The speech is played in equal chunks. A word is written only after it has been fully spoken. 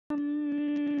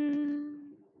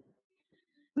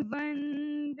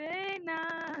वंदना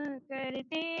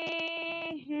करते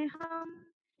हैं हम,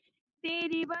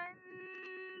 तेरी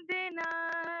वंदना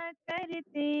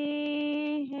करते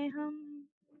हैं हम।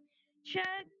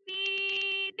 शक्ति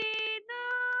दे दो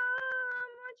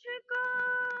मुझको,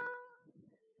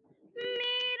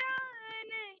 मेरा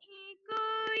नहीं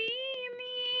कोई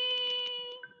मी,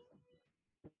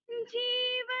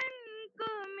 जीवन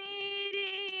को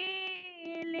मेरे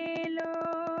ले लो,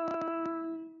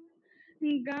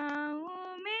 गाऊं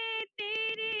में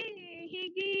तेरे ही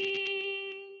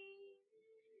गीत,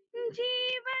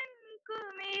 जीवन को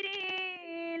मेरे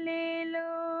ले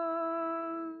लो,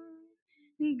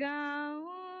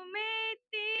 गाऊं में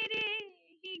तेरे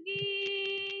ही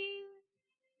गीत।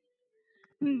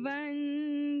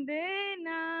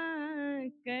 वंदना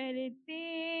करते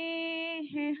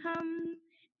हैं हम,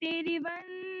 तेरी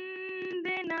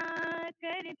वंदना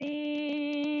करते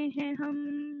हैं हम,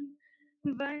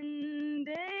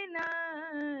 वंदना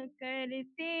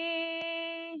करते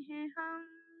हैं हम,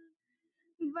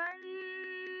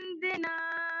 वंदना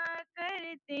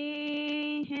करते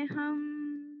हैं हम।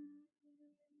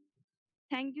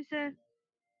 Thank you sir.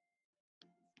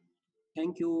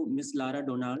 Thank you, Miss Lara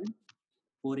Donald,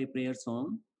 for a prayer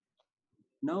song.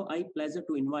 Now I pleasure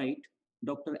to invite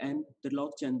Dr. N.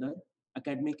 Trilok Chandar,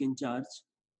 Academic in Charge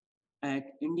at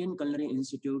Indian Culinary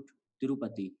Institute,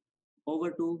 Tirupati.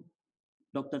 Over to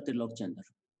Dr. Trilok Chandar.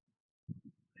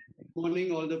 Good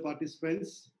morning, all the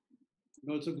participants.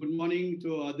 And also good morning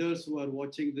to others who are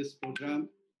watching this program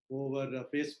over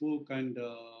Facebook and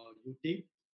YouTube.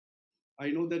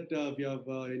 I know that we have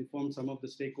informed some of the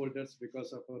stakeholders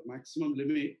because of our maximum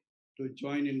limit to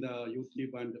join in the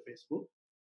YouTube and the Facebook.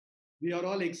 We are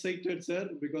all excited, sir,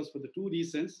 because for the two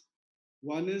reasons.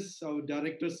 One is our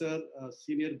director, sir,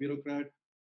 senior bureaucrat,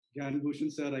 Gyan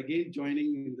Bhushan, sir, again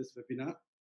joining in this webinar.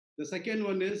 The second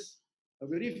one is a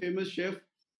very famous chef.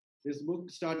 His book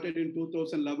started in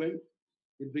 2011.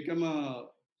 It became a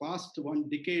past 1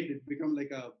 decade. It became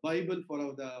like a Bible for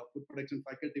the food production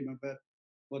faculty member,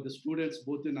 for the students,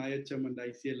 both in IHM and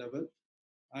ICA level.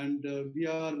 And we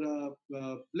are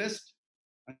blessed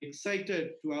and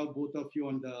excited to have both of you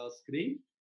on the screen.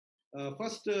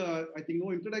 First, I think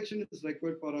no introduction is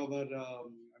required for our,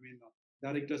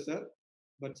 director, sir.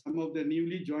 But some of the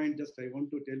newly joined, just I want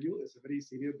to tell you, is a very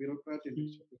senior bureaucrat in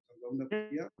government of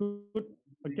India.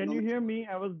 Can you hear me?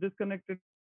 I was disconnected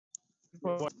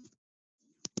for what?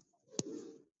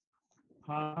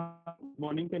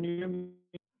 Morning, can you hear me?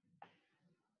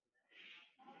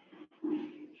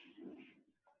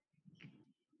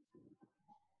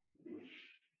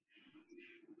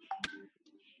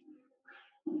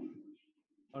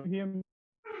 Can you hear me?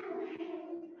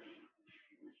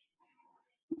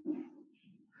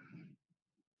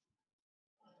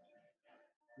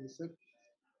 Yes, sir.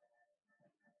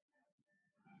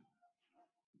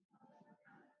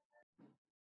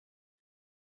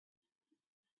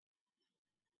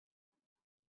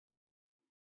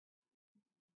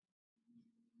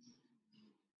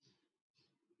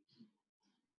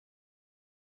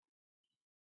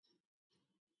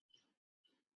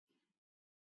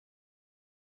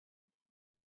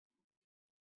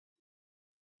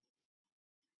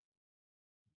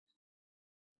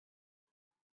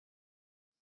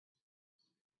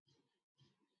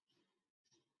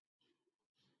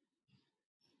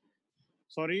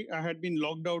 Sorry, I had been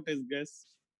logged out as guest.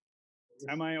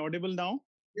 Am I audible now?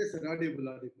 Yes, sir,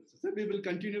 audible. So we will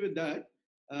continue with that.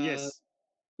 Yes.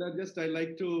 Sir, I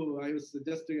was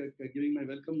just giving my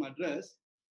welcome address.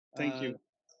 Thank you.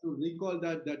 To recall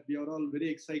that we are all very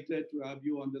excited to have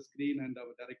you on the screen, and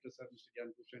our director, sir, Mr.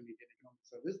 Gyan Bhushan, Indian Economic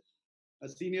Service, a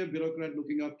senior bureaucrat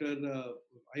looking after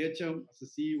IHM as a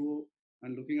CEO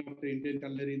and looking after Indian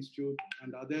Culinary Institute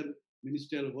and other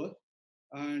ministerial work.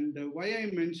 And why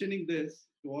I'm mentioning this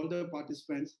to all the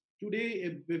participants, today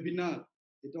a webinar,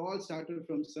 it all started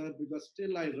from sir, because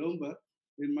still I remember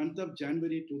in month of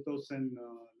January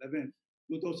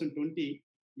 2020,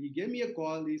 he gave me a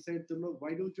call. He said, look,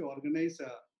 why don't you organize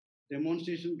a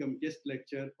demonstration come guest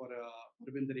lecture for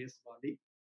Parvinder Bali?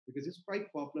 Because it's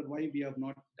quite popular. Why we have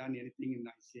not done anything in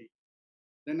ICA?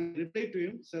 Then I replied to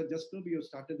him, sir, just now we have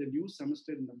started a new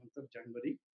semester in the month of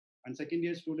January. And second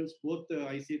year students, both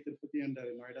ICA Tirupati and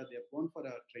Noida, they have gone for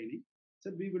a training.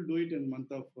 Said we will do it in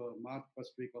month of March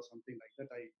first week or something like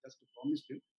that. I just promised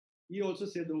him. He also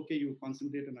said, okay, you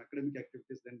concentrate on academic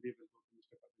activities, then we will go to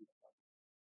Mr. Parvinder.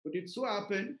 But it so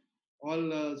happened,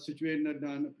 all situated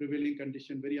on prevailing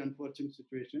condition, very unfortunate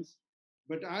situations.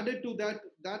 But added to that,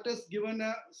 that has given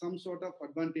some sort of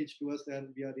advantage to us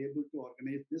that we are able to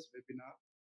organize this webinar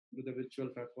through the virtual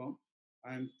platform.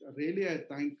 I'm really I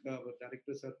thank our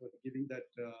director sir for giving that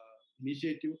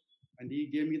initiative, and he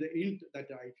gave me the hint that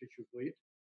I should do it.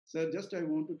 Sir, just I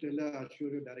want to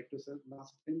assure you, director sir,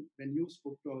 last time when you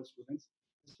spoke to our students,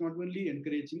 it's not only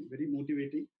encouraging, very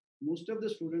motivating. Most of the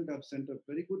students have sent a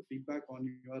very good feedback on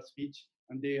your speech,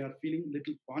 and they are feeling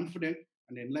little confident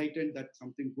and enlightened that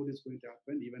something good is going to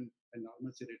happen even when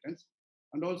normalcy returns.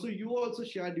 And also, you also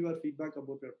shared your feedback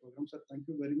about your program, sir. Thank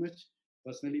you very much.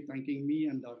 Personally, thanking me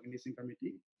and the organizing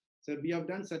committee. Sir, we have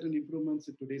done certain improvements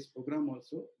in today's program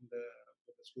also, in the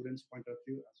students' point of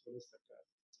view, as well as that,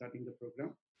 starting the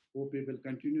program. Hope we will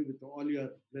continue with all your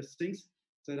blessings,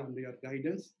 sir, under your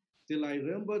guidance. Still, I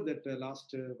remember that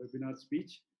last webinar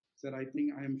speech. Sir, I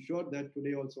think I am sure that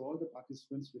today also all the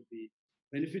participants will be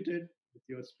benefited with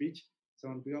your speech. So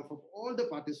on behalf of all the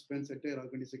participants, entire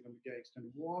organizing committee, I extend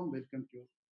warm welcome to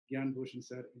Gyan Bhushan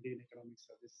sir, Indian Economic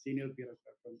Service, Senior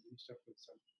Bureaucrat from Minister of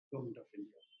Tourism, Government of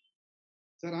India.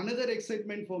 Sir, another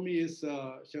excitement for me is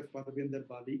Chef Parvinder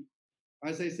Bali.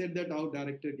 As I said that our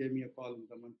director gave me a call in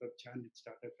the month of Jan, it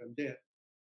started from there.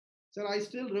 Sir, I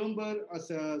still remember as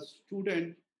a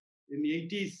student in the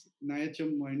 80s in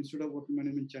IHM Institute of Hotel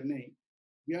Management in Chennai,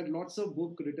 we had lots of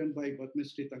books written by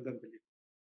Padmashri Tangambili.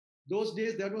 Those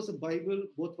days, that was a Bible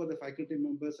both for the faculty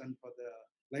members and for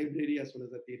the library as well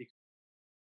as the theory.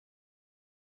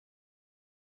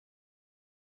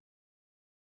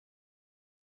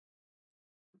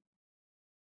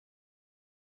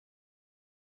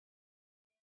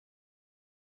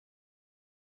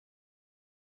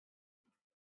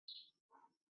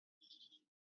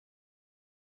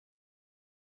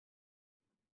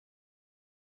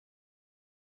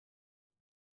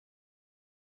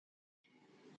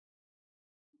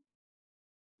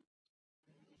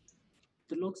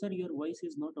 Trilok sir, your voice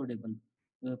is not audible.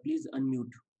 Please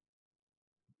unmute.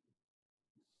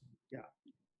 Yeah.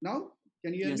 Now,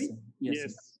 can you hear Yes, me? sir. Yes, sir.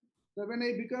 Yes. So when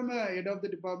I become a head of the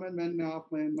department,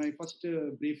 when my first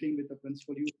briefing with the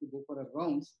principal used to go for a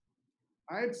rounds,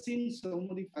 I had seen so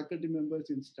many faculty members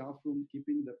in staff room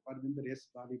keeping the Parvinder S.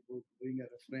 Bali book, doing a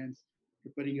reference,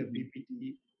 preparing a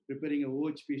PPT, preparing a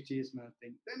OHP stage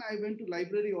thing. Then I went to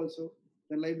library also.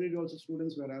 The library also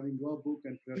students were having your book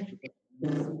and preparing.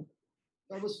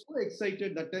 So I was so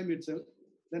excited that time itself.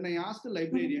 Then I asked the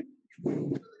librarian,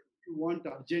 you want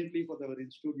urgently for our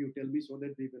institute, you tell me so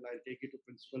that I'll take it to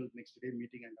principal next day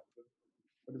meeting and approve.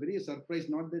 But very surprised,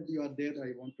 not that you are there,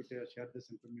 I want to share this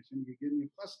information. You gave me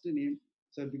first name,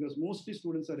 sir, because mostly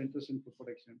students are interested in food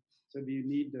production. So we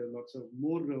need lots of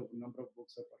more number of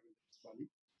books of Bali.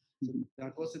 So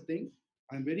that was the thing.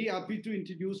 I'm very happy to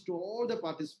introduce to all the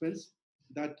participants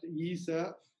that he is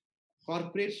a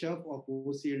corporate chef of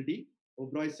OCLD,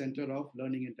 Oberoi Center of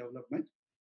Learning and Development.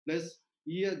 Plus,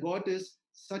 he got his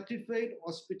certified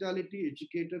hospitality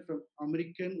educator from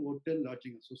American Hotel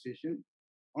Lodging Association.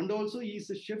 And also, he is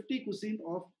a chef de cuisine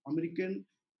of American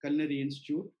Culinary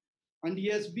Institute. And he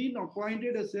has been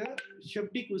appointed as a chef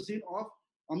de cuisine of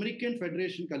American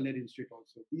Federation Culinary Institute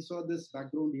also. He saw this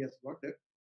background he has got there.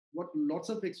 Got lots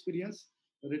of experience,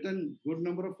 written good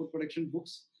number of food production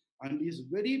books, and is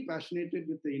very passionate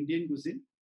with the Indian cuisine.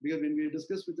 Because when we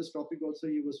discussed with this topic also,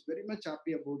 he was very much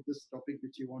happy about this topic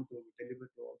which he want to deliver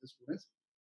to all the students.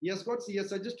 He has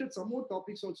suggested some more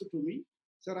topics also to me.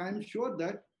 Sir, I am sure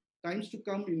that times to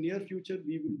come in near future,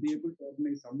 we will be able to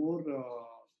organize some more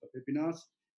webinars,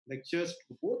 lectures,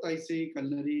 both I say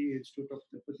Culinary Institute of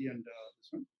Tirupati and this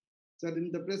one. Sir,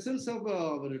 in the presence of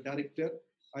our director,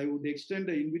 I would extend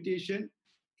an invitation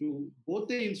to both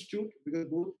the institute, because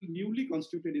both newly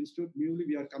constituted institute, newly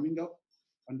we are coming up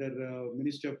under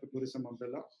Ministry of Tourism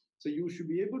umbrella. So you should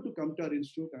be able to come to our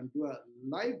institute and do a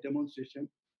live demonstration,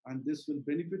 and this will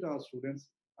benefit our students,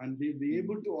 and we'll be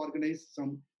able to organize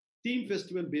some theme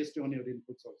festival based on your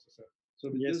inputs also, sir. So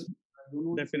with Yes, this, I don't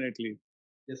know. definitely.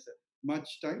 Yes, sir.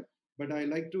 Much time. But I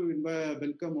like to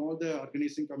welcome all the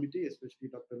organizing committee, especially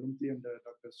Dr. Lumti and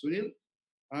Dr. Sunil,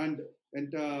 and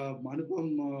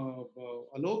Manupam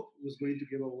Alok, who's going to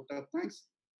give a vote of thanks.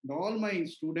 And all my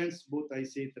students, both I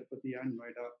say Tirupati and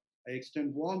Noida, I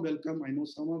extend warm welcome. I know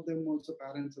some of them also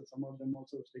parents and some of them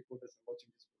also stakeholders are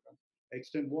watching this program. I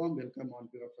extend warm welcome on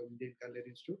behalf of Indian Culinary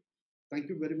Institute. Thank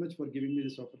you very much for giving me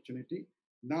this opportunity.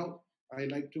 Now, I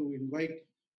like to invite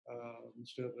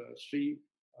Mr. Sri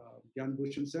Gyan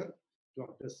Bhushan sir to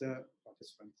address the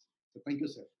participants. So thank you,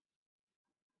 sir.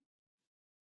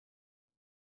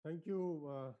 Thank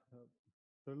you,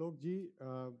 Trilok ji.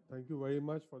 Thank you very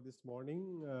much for this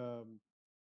morning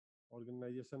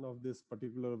organization of this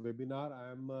particular webinar.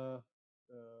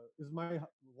 Is my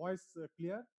voice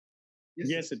clear? Yes,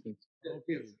 sir. Yes, it is. Yes.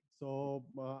 Okay, so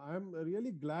I'm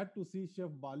really glad to see Chef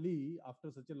Bali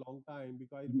after such a long time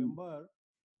because I Mhm. remember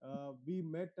we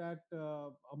met at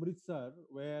Amritsar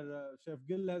where Chef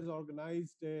Gill has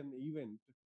organized an event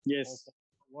of Yes.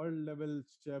 world level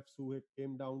chefs who had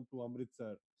came down to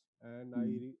Amritsar, and I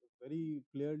Mm. very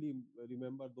clearly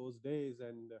remember those days,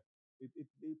 and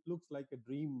it looks like a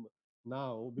dream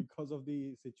now because of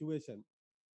the situation.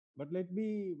 But let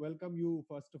me welcome you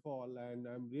first of all, and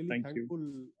I'm really Thank you. thankful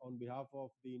on behalf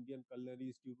of the Indian Culinary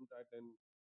Institute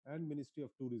and Ministry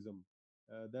of Tourism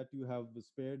that you have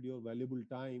spared your valuable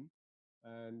time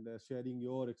and sharing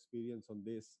your experience on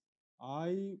this.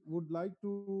 I would like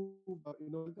to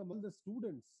welcome all the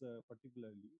students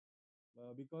particularly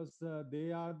because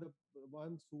they are the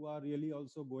ones who are really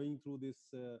also going through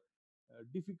this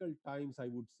difficult times, I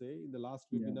would say. In the last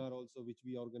Yeah. webinar also which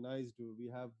we organized, we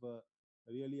have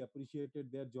really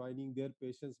appreciated their joining, their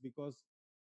patience, because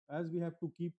as we have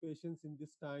to keep patience in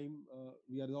this time,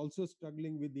 we are also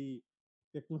struggling with the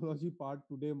technology part.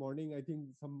 Today morning I think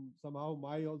somehow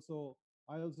my also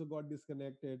I also got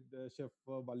disconnected. Chef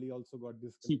Bali also got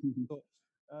disconnected. So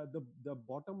the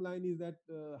bottom line is that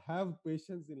have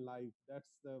patience in life.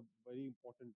 That's the very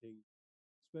important thing.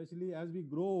 Especially as we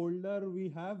grow older, we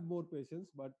have more patience,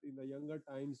 but in the younger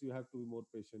times, you have to be more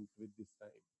patient with this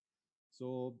time.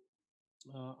 So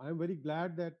I'm very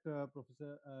glad that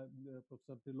Professor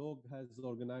Trilok has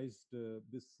organized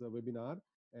this webinar,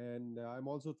 and I'm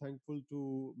also thankful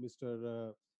to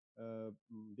Mr.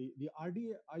 The RD.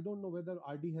 I don't know whether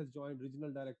RD has joined.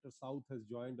 Regional Director South has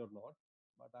joined or not,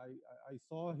 but I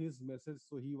saw his message,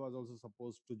 so he was also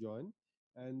supposed to join,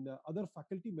 and other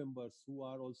faculty members who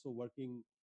are also working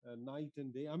night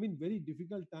and day. I mean, very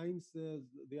difficult times.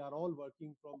 They are all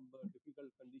working from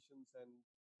difficult conditions and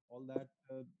all that,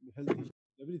 health issues,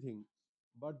 everything.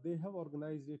 But they have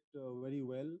organized it very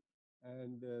well,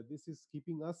 and this is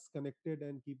keeping us connected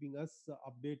and keeping us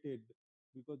updated,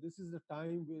 because this is the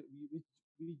time which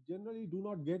we generally do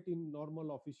not get in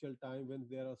normal official time when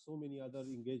there are so many other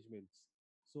engagements.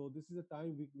 So this is a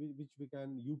time which we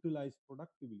can utilize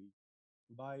productively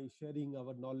by sharing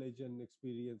our knowledge and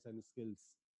experience and skills.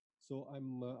 So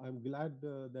I'm glad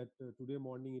that today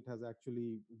morning it has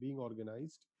actually being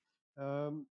organized.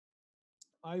 Um,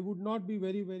 I would not be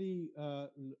very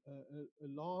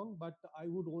long, but I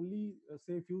would only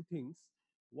say a few things.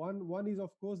 One is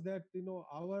of course that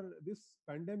our this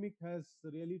pandemic has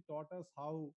really taught us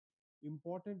how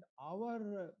important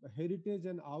our heritage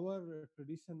and our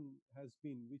tradition has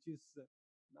been, which is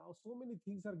now so many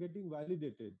things are getting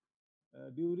validated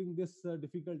during this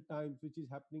difficult times, which is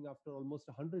happening after almost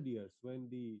 100 years when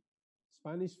the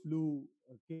Spanish flu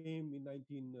came in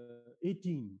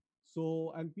 1918.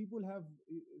 So, and people have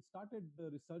started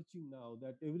researching now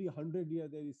that every 100 year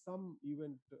there is some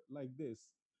event like this,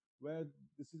 where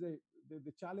this is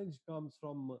the challenge comes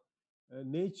from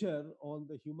nature on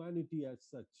the humanity as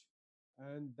such,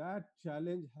 and that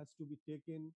challenge has to be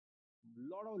taken. A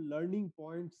lot of learning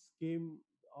points came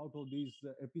out of these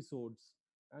episodes,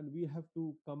 and we have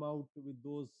to come out with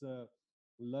those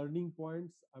learning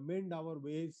points, amend our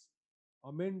ways,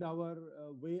 amend our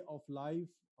way of life,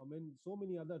 amend so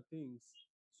many other things,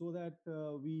 so that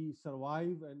we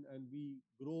survive and we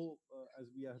grow as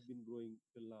we have been growing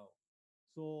till now.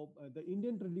 So the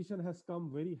Indian tradition has come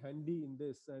very handy in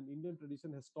this, and Indian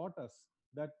tradition has taught us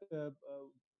that a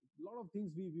lot of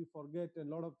things we forget,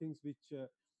 and a lot of things which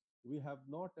we have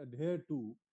not adhered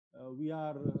to, we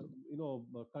are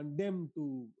condemned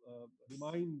to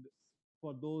remind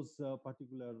for those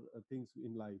particular things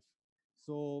in life.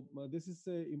 So this is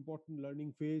a important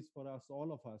learning phase for us,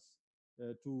 all of us,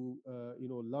 to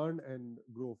learn and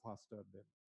grow faster. Then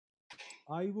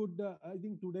I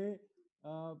think today,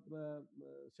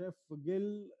 Chef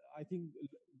Gill, I think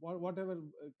whatever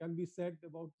can be said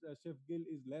about Chef Gill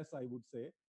is less, I would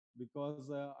say, because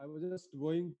I was just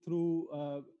going through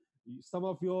some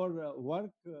of your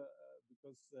work,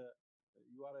 because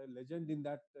you are a legend in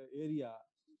that area.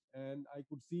 And I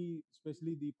could see,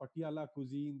 especially the Patiala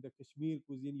cuisine, the Kashmir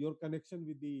cuisine, your connection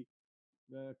with the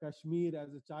Kashmir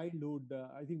as a childhood.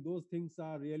 I think those things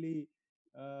are really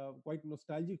quite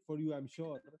nostalgic for you, I'm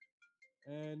sure.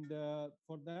 And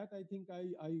for that, I think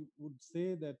I would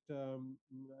say that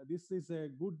this is a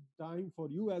good time for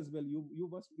you as well. You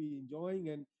must be enjoying,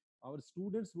 and our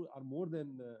students are more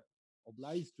than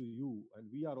obliged to you, and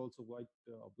we are also quite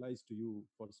obliged to you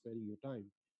for sparing your time.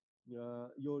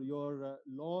 Your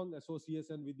long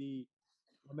association with the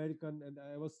American, and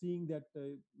I was seeing that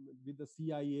with the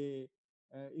CIA.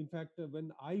 In fact,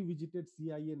 when I visited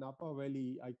CIA Napa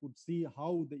Valley, I could see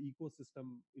how the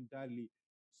ecosystem entirely.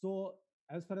 So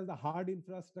As far as the hard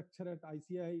infrastructure at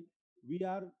ICI, we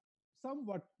are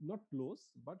somewhat not close,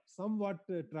 but somewhat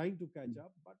trying to catch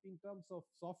up. But in terms of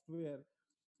software,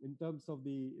 in terms of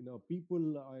the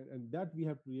people, and that we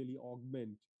have to really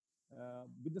augment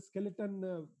with the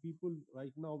skeleton people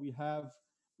right now we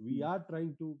are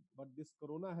trying to, but this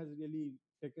corona has really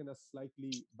taken us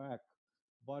slightly back,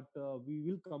 but we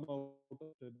will come out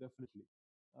of it definitely.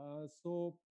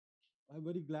 So I'm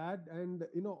very glad. And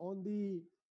on the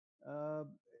uh,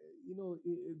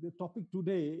 the topic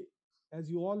today, as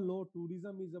you all know,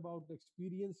 tourism is about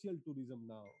experiential tourism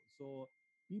now. So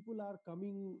people are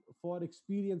coming for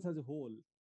experience as a whole.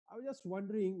 I was just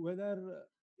wondering whether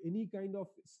any kind of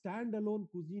standalone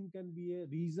cuisine can be a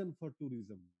reason for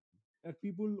tourism. That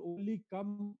people only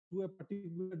come to a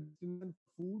particular destination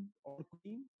for food or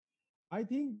cuisine. I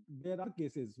think there are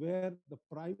cases where the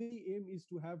primary aim is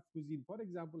to have cuisine. For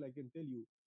example, I can tell you,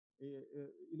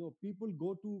 people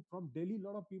go to from Delhi. A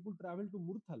lot of people travel to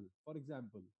Murthal, for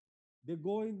example. They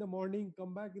go in the morning,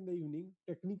 come back in the evening.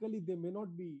 Technically, they may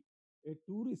not be a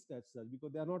tourist as such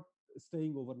because they are not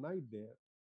staying overnight there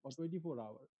or 24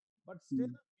 hours. But still,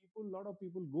 people, a lot of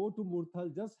people go to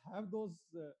Murthal, just have those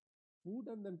food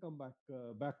and then come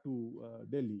back to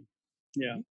Delhi.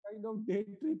 Yeah. These kind of day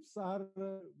trips are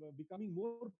becoming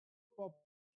more popular.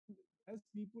 As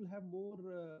people have more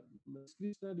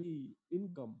discretionary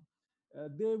income,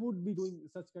 they would be doing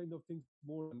such kind of things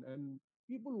more often. And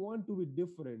people want to be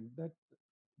different. That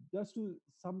just to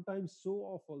sometimes show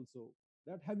off also.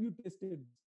 That have you tasted this?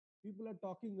 People are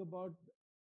talking about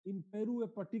in Peru a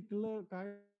particular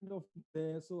kind of fish is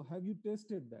there. So have you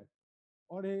tasted that?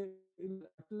 Or a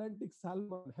Atlantic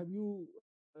salmon? Have you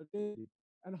tasted it?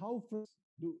 And how fresh?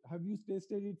 Have you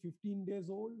tasted it 15 days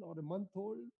old or a month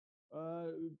old?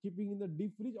 Keeping in the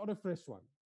deep fridge or a fresh one?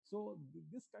 So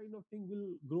this kind of thing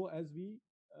will grow as we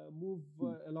move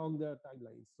along the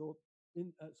timelines. So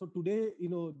so today,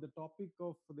 the topic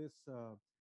of this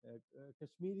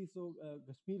Kashmiri, so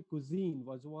Kashmir cuisine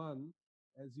was one,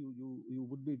 as you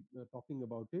would be talking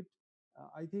about it.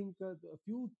 I think a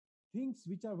few things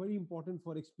which are very important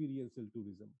for experiential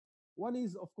tourism. One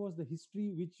is, of course, the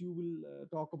history, which you will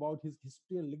talk about his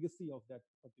history and legacy of that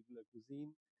particular cuisine.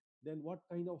 Then, what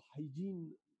kind of hygiene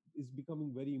is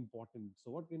becoming very important.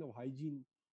 So, what kind of hygiene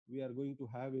we are going to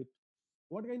have it?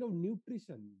 What kind of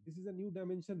nutrition? This is a new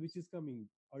dimension which is coming.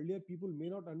 Earlier, people may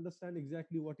not understand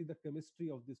exactly what is the chemistry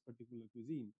of this particular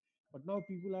cuisine, but now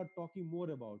people are talking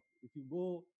more about. If you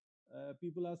go,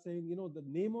 people are saying, the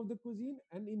name of the cuisine,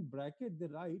 and in bracket they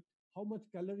write how much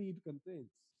calorie it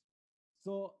contains.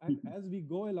 So, and as we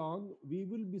go along, we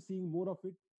will be seeing more of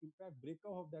it. In fact,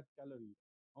 breakup of that calorie.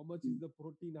 How much is the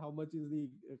protein? How much is the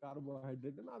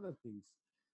carbohydrate and other things?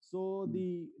 So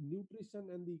the nutrition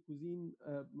and the cuisine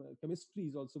chemistry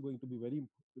is also going to be very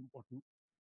important.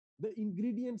 The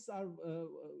ingredients are,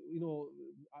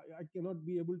 I cannot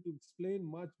be able to explain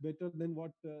much better than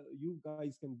what you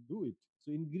guys can do it.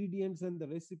 So ingredients and the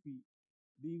recipe.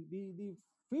 The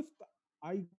fifth,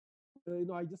 I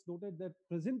I just noted that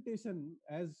presentation,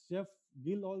 as Chef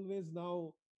Gill always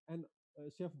now, and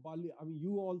Chef Bali, I mean,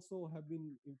 you also have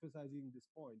been emphasizing this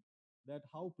point, that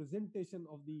how presentation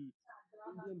of the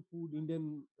Indian food,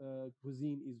 Indian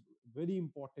cuisine is very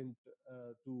important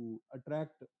to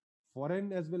attract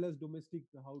foreign as well as domestic.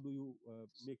 How do you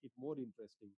make it more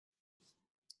interesting?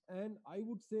 And I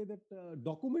would say that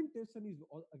documentation is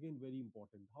again very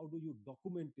important. How do you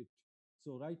document it?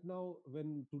 So right now,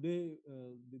 when today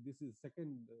this is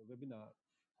second webinar,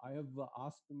 I have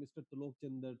asked Mr. Tulok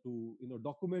Chander to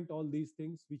document all these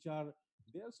things which are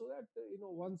there, so that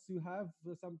once you have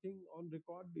something on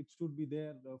record, it should be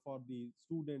there for the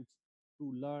students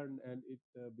to learn, and it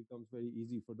becomes very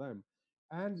easy for them.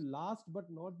 And last but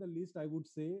not the least, I would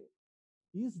say,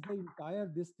 is the entire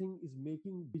this thing is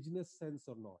making business sense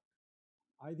or not?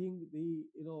 I think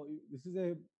this is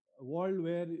a world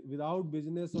where without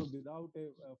business or without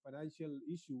a financial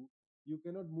issue, you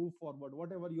cannot move forward.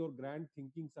 Whatever your grand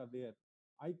thinkings are there.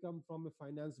 I come from a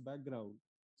finance background,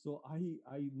 so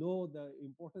I know the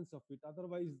importance of it.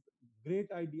 Otherwise,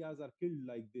 great ideas are killed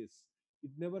like this.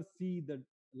 It never see the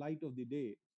light of the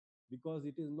day because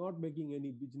it is not making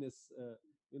any business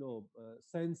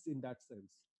sense in that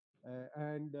sense.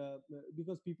 And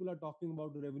because people are talking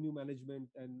about revenue management,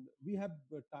 and we have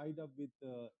tied up with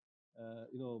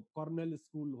Cornell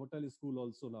School, Hotel School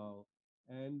also now,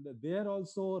 and there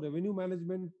also revenue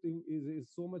management is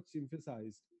so much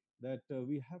emphasized that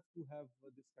we have to have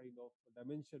this kind of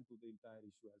dimension to the entire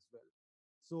issue as well.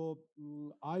 So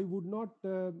I would not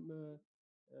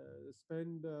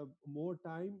spend more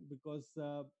time, because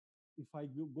if I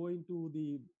go into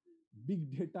the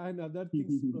big data and other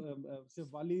things. Chef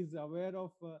Bali is aware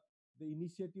of the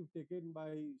initiative taken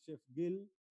by Chef Gill,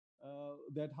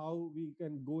 that how we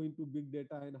can go into big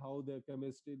data and how the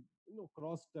chemistry,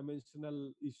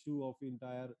 cross-dimensional issue of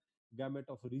entire gamut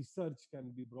of research can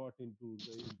be brought into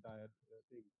the entire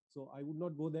thing. So I would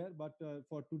not go there, but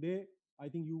for today, I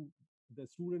think the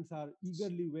students are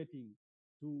eagerly waiting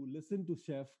to listen to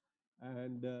Chef,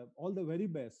 and all the very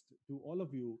best to all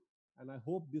of you. And I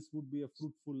hope this would be a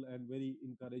fruitful and very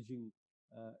encouraging,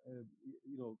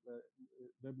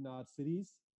 webinar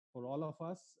series for all of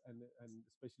us, and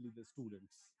especially the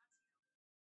students.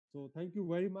 So thank you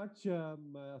very much.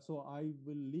 So I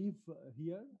will leave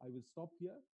here. I will stop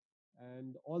here,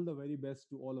 and all the very best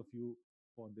to all of you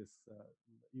for this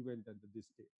event and this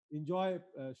day. Enjoy,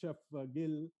 Chef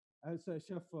Gill, as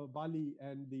Chef Bali,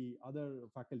 and the other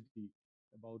faculty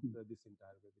about this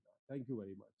entire webinar. Thank you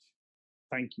very much.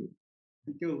 Thank you.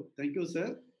 Thank you,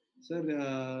 sir. Sir,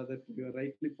 that you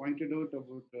rightly pointed out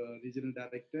about regional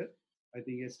director. I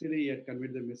think yesterday he had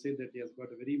conveyed the message that he has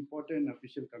got a very important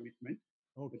official commitment.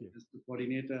 Okay. Is to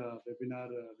coordinate a webinar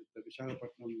with the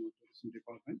Visakhapatnam Tourism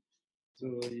Department.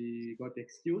 So he got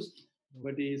excused,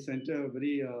 but he sent a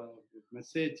very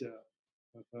message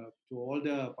to all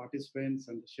the participants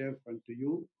and the chef and to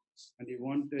you. And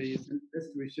he sent best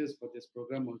wishes for this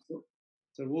program also.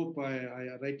 So hope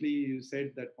I rightly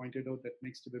said that, pointed out that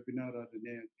next webinar or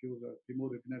the few more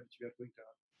webinar which we are going to,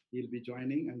 he'll be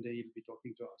joining and he'll be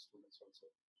talking to our students also.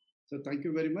 So thank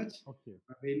you very much. Okay.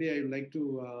 Really, I would like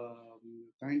to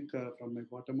thank from my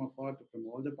bottom of heart from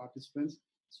all the participants.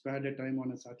 Spared a time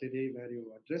on a Saturday where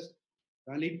you addressed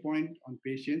valid point on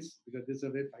patience, because this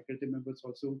is where faculty members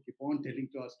also keep on telling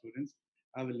to our students,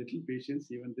 have a little patience.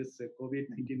 Even this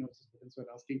COVID-19 also students were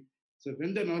asking, so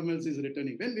when the normalcy is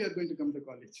returning, when we are going to come to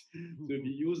college? So we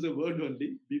use the word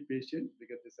only, be patient,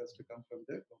 because this has to come from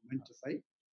the government side.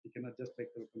 We cannot just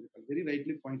take the very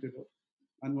rightly pointed out.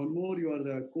 And one more,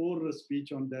 your core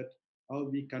speech on that, how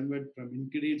we convert from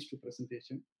ingredients to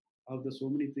presentation, how the so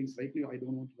many things, rightly, I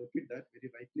don't want to repeat that,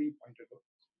 very rightly pointed out.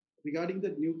 Regarding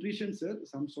the nutrition, sir,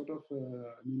 some sort of,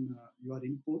 your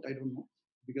input, I don't know,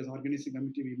 because organizing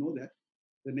committee, we know that.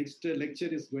 The next lecture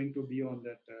is going to be on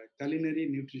that culinary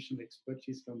nutrition expert.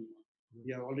 She's from,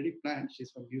 we have already planned,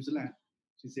 she's from New Zealand.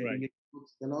 She's heading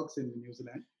Kellogg's in New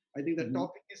Zealand. I think the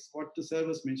topic is what the sir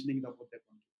was mentioning about that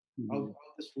one. How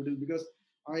the students, because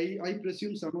I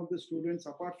presume some of the students,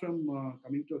 apart from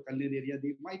coming to a culinary area,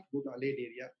 they might go to allied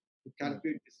area to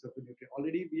calculate this stuff in nutrition.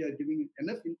 Already we are giving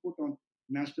enough input on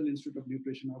National Institute of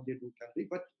Nutrition, how they do calorie,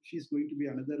 but she's going to be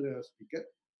another speaker.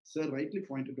 Sir rightly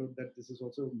pointed out that this is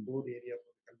also a core area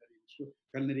for the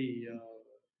culinary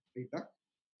data.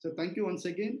 So thank you once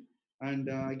again. And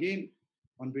again,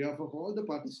 on behalf of all the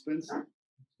participants,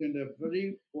 extend a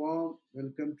very warm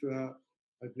welcome to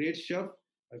a great chef,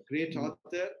 a great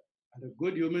author, and a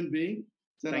good human being.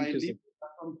 Sir, I leave the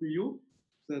platform to you.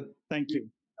 So thank you.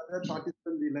 Other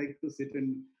participants, we like to sit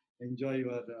and enjoy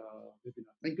your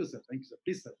webinar. Thank you, sir. Thank you, sir.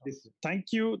 Please, sir. Please.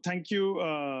 Thank you,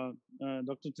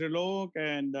 Dr. Trilok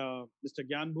and Mr.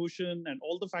 Gyan Bhushan and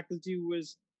all the faculty who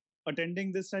is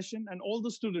attending this session, and all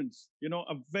the students.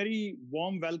 A very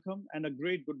warm welcome and a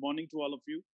great good morning to all of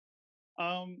you.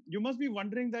 You must be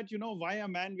wondering that, why a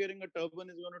man wearing a turban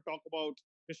is going to talk about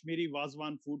Kashmiri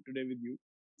Wazwan food today with you.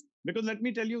 Because let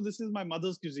me tell you, this is my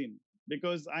mother's cuisine,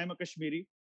 because I'm a Kashmiri.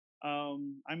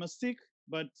 I'm a Sikh,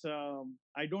 but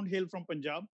I don't hail from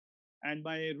Punjab, and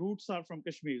my roots are from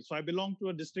Kashmir. So I belong to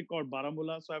a district called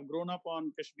Baramulla. So I've grown up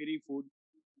on Kashmiri food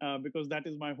because that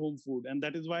is my home food. And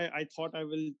that is why I thought I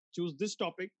will choose this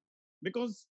topic,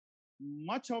 because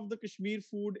much of the Kashmir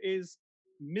food is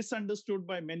misunderstood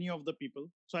by many of the people.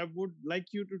 So I would like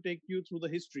you to take you through the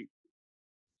history.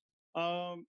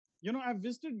 I've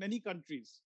visited many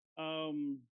countries.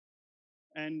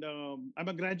 And I'm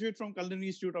a graduate from Culinary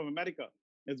Institute of America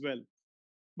as well.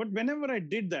 But whenever I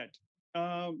did that,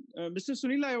 Mr.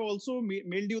 Sunil, I also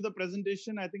mailed you the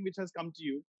presentation, I think, which has come to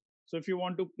you. So if you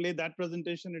want to play that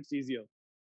presentation, it's easier.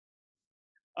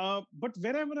 But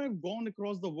wherever I've gone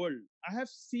across the world, I have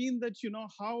seen that,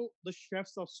 how the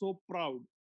chefs are so proud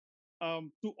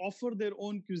to offer their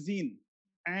own cuisine.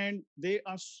 And they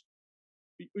are,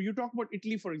 you talk about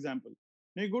Italy, for example.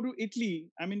 Now you go to Italy,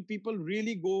 people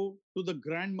really go to the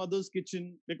grandmother's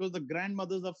kitchen, because the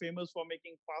grandmothers are famous for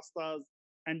making pastas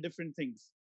and different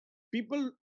things.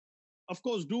 People, of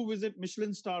course, do visit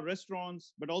Michelin star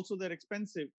restaurants, but also they're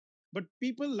expensive. But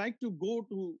people like to go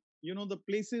to, the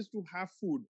places to have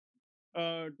food,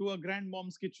 to a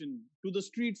grandmom's kitchen, to the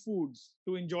street foods,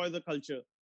 to enjoy the culture.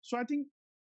 So I think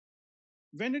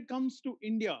when it comes to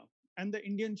India and the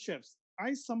Indian chefs,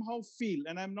 I somehow feel,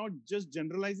 and I'm not just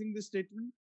generalizing this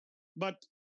statement, but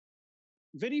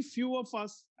very few of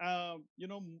us,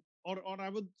 or I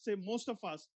would say most of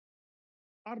us,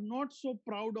 are not so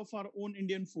proud of our own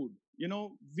Indian food.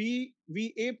 We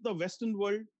ape the Western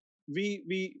world.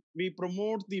 We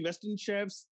promote the Western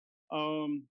chefs.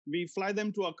 We fly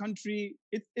them to our country.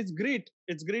 It's great.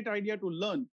 It's great idea to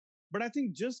learn. But I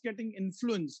think just getting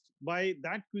influenced by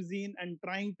that cuisine and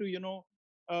trying to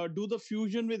do the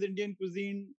fusion with Indian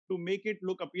cuisine to make it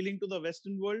look appealing to the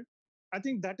Western world, I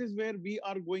think that is where we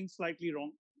are going slightly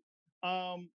wrong.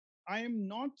 I am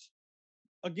not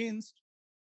against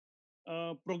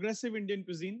progressive Indian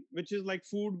cuisine, which is like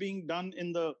food being done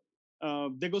in the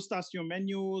degustation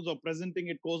menus or presenting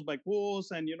it course by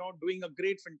course, and doing a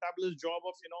great, fantabulous job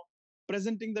of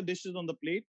presenting the dishes on the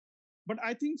plate. But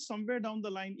I think somewhere down the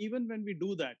line, even when we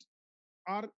do that,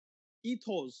 our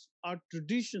ethos, our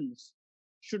traditions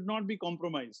should not be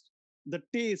compromised. The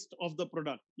taste of the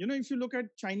product. If you look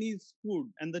at Chinese food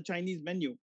and the Chinese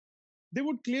menu, they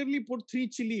would clearly put 3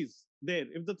 chilies there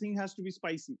if the thing has to be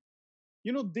spicy.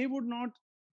 They would not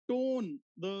tone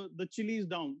the chilies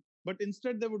down, but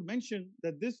instead they would mention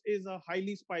that this is a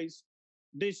highly spiced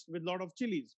dish with a lot of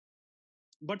chilies.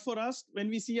 But for us, when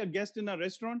we see a guest in a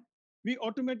restaurant, we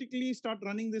automatically start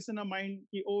running this in our mind.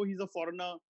 Oh, he's a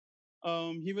foreigner.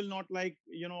 He will not like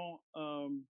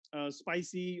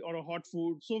spicy or a hot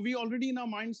food. So we already in our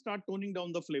mind start toning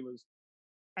down the flavors,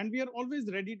 and we are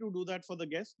always ready to do that for the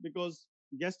guest, because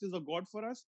guest is a god for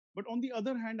us. But on the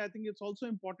other hand, I think it's also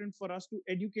important for us to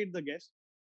educate the guest,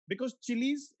 because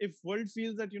chilies, if world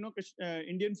feels that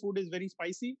Indian food is very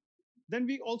spicy, then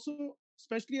we also,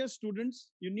 especially as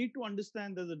students, you need to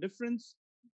understand there's a difference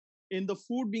in the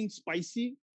food being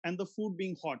spicy and the food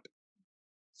being hot.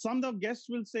 Some of the guests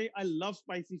will say, I love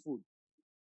spicy food.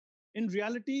 In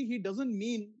reality, he doesn't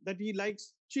mean that he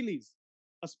likes chilies.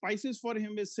 A spices for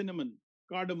him is cinnamon,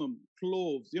 cardamom,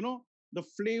 cloves, the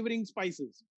flavoring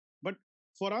spices. But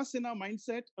for us in our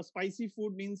mindset, a spicy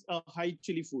food means a high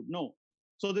chili food. No.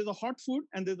 So there's a hot food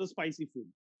and there's a spicy food.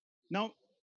 Now,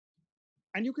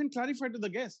 and you can clarify to the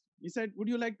guest. He said, would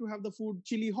you like to have the food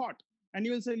chili hot? And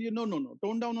he will say, no,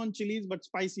 tone down on chilies, but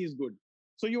spicy is good.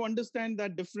 So you understand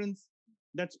that difference,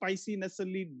 that spicy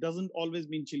necessarily doesn't always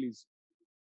mean chilies.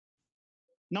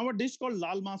 Now a dish called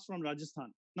lal mas from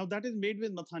Rajasthan. Now that is made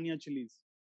with mathania chilies.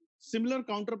 Similar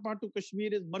counterpart to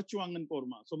Kashmir is marchuangan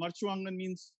korma. So marchuangan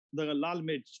means the lal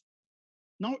mirch.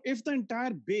 Now if the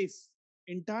entire base,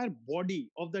 entire body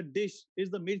of the dish is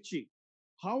the mirchi,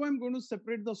 how I'm going to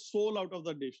separate the soul out of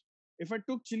the dish? If I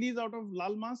took chilies out of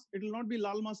lal mas, it will not be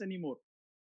lal mas anymore.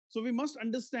 So we must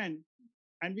understand,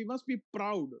 and we must be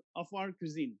proud of our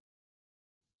cuisine.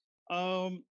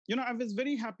 I was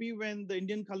very happy when the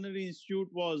Indian Culinary Institute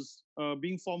was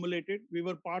being formulated. We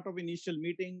were part of initial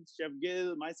meetings, Chef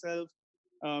Gill, myself,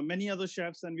 many other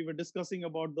chefs, and we were discussing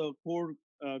about the core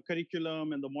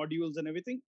curriculum and the modules and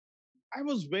everything. I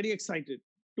was very excited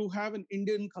to have an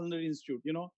Indian Culinary Institute,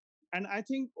 and I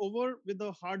think over with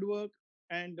the hard work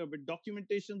and with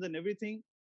documentations and everything,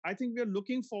 I think we are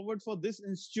looking forward for this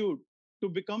institute to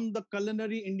become the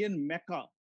culinary Indian mecca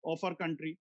of our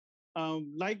country.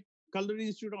 Like Culinary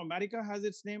Institute of America has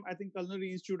its name, I think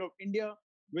Culinary Institute of India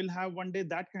will have one day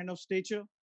that kind of stature,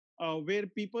 where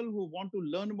people who want to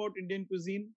learn about Indian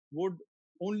cuisine would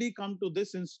only come to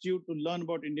this institute to learn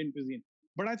about Indian cuisine.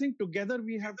 But I think together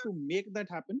we have to make that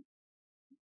happen,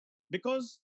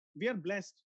 because we are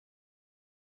blessed.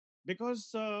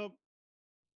 Because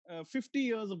 50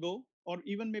 years ago, or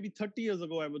even maybe 30 years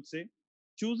ago, I would say,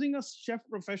 choosing a chef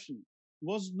profession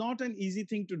was not an easy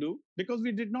thing to do, because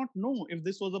we did not know if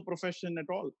this was a profession at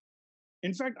all.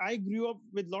 In fact, I grew up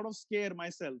with a lot of scare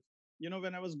myself,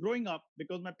 when I was growing up,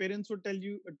 because my parents would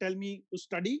tell me to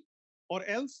study, or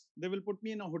else they will put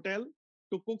me in a hotel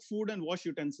to cook food and wash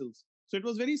utensils. So it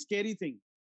was very scary thing.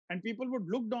 And people would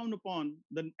look down upon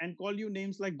and call you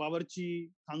names like Bawarchi,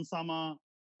 Khansama,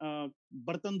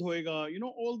 Bartan Dhoega,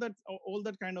 all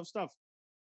that kind of stuff.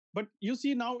 But you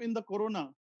see now in the corona,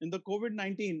 in the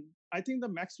COVID-19, I think the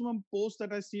maximum posts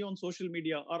that I see on social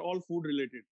media are all food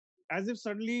related. As if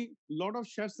suddenly a lot of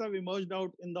chefs have emerged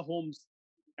out in the homes,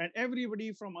 and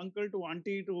everybody from uncle to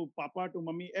auntie to papa to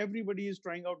mummy, everybody is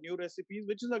trying out new recipes,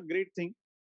 which is a great thing.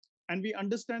 And we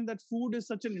understand that food is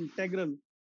such an integral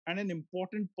and an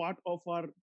important part of our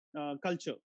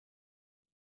culture.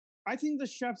 I think the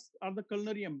chefs are the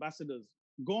culinary ambassadors.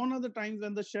 Gone are the times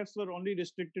when the chefs were only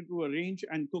restricted to a range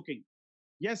and cooking.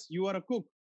 Yes, you are a cook.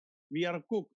 We are a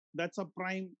cook. That's a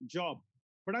prime job.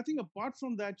 But I think apart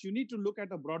from that, you need to look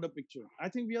at a broader picture. I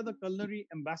think we are the culinary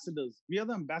ambassadors. We are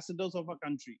the ambassadors of our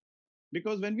country.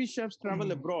 Because when we chefs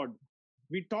travel abroad,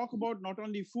 We talk about not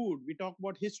only food, we talk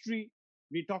about history,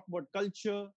 we talk about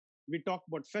culture, we talk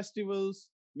about festivals,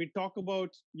 we talk about,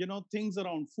 things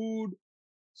around food.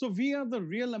 So we are the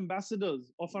real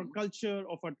ambassadors of our culture,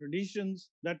 of our traditions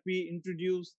that we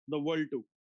introduce the world to.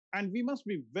 And we must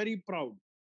be very proud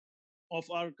of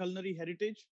our culinary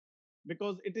heritage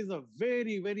because it is a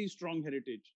very, very strong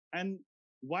heritage. And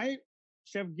why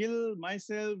Chef Gill,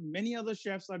 myself, many other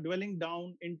chefs are dwelling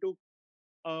down into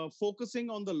focusing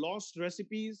on the lost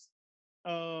recipes,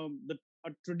 the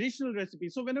traditional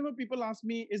recipes. So whenever people ask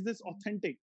me, is this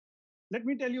authentic? Let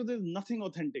me tell you, there's nothing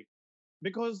authentic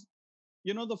because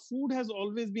the food has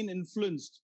always been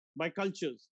influenced by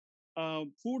cultures.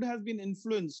 Food has been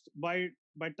influenced by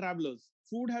travelers.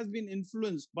 Food has been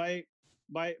influenced by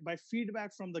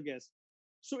feedback from the guests.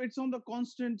 So it's on the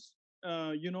constant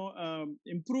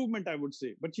improvement, I would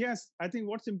say. But yes, I think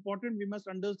what's important we must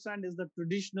understand is the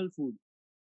traditional food.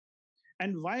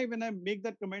 And why when I make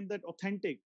that comment that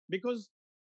authentic, because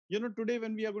today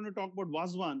when we are going to talk about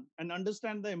Wazwan and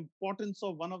understand the importance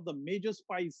of one of the major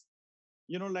spice,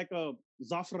 like a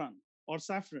saffron or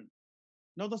saffron.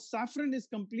 Now, the saffron is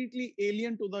completely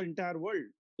alien to the entire world.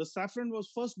 The saffron was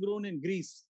first grown in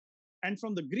Greece. And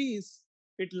from the Greece,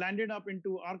 it landed up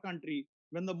into our country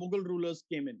when the Mughal rulers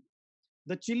came in.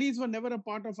 The chilies were never a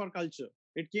part of our culture.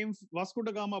 It came, Vasco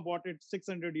da Gama bought it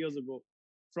 600 years ago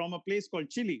from a place called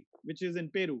Chile, which is in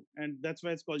Peru. And that's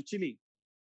why it's called chili.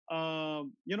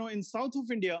 In south of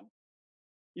India,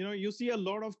 you see a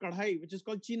lot of kadhai, which is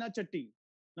called China chatti.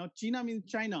 Now, China means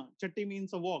China, chatti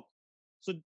means a wok.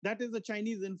 So that is the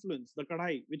Chinese influence, the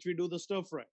kadhai, which we do the stir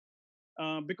fry.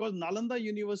 Because Nalanda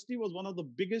University was one of the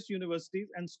biggest universities,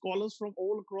 and scholars from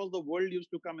all across the world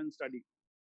used to come and study.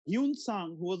 Hyun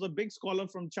Sang, who was a big scholar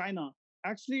from China,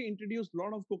 actually introduced a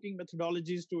lot of cooking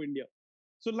methodologies to India.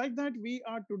 So, like that, we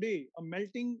are today a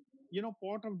melting,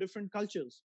 pot of different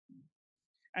cultures,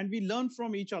 and we learn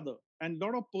from each other. And a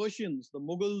lot of Persians, the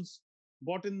Mughals,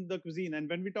 brought in the cuisine. And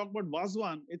when we talk about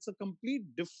Wazwan, it's a complete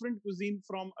different cuisine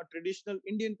from a traditional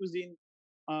Indian cuisine,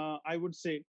 I would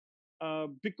say,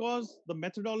 because the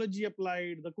methodology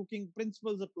applied, the cooking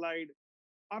principles applied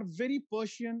are very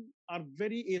Persian, are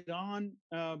very Iran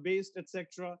based,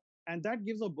 etc. And that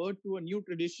gives a birth to a new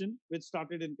tradition which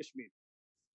started in Kashmir.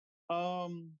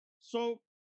 So,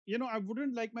 I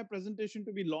wouldn't like my presentation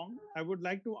to be long. I would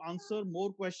like to answer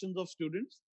more questions of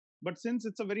students. But since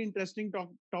it's a very interesting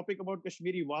topic about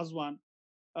Kashmiri Wazwan,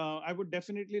 I would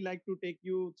definitely like to take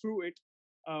you through it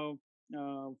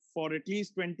for at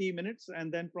least 20 minutes.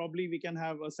 And then probably we can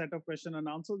have a set of question and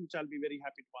answers, which I'll be very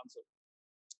happy to answer.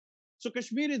 So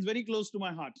Kashmir is very close to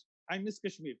my heart. I miss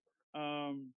Kashmir.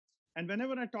 And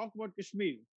whenever I talk about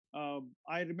Kashmir,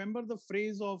 I remember the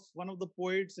phrase of one of the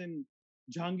poets in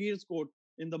Jahangir's court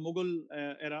in the Mughal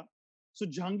era. So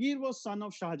Jahangir was son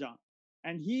of Shah Jahan,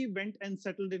 and he went and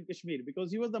settled in Kashmir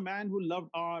because he was the man who loved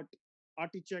art,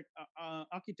 architecture.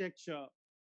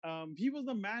 He was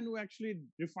the man who actually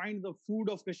refined the food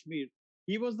of Kashmir.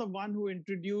 He was the one who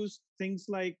introduced things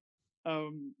like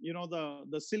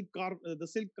the silk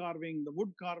carving, the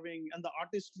wood carving, and the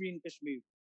artistry in Kashmir.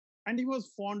 And he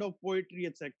was fond of poetry,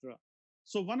 etc.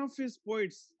 So one of his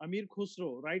poets, Amir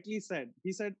Khusro, rightly said,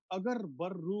 he said, "Agar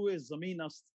bar ruhe zameen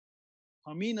ast,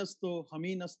 hameen asto,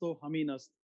 hameen asto, hameen ast."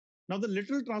 Now the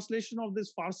literal translation of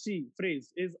this Farsi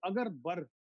phrase is "Agar bar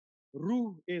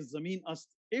ruh e zameen ast."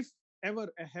 If ever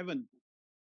a heaven,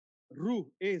 ruh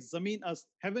e zameen ast,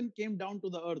 heaven came down to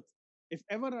the earth. If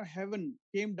ever a heaven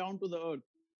came down to the earth,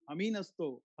 hameen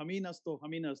asto, hameen asto,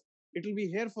 hameen ast, it will be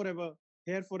here forever,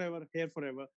 here forever, here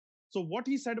forever. So what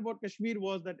he said about Kashmir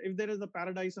was that if there is a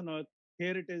paradise on earth,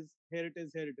 here it is, here it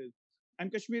is, here it is. And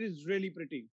Kashmir is really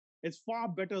pretty. It's far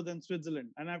better than Switzerland.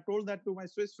 And I've told that to my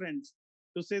Swiss friends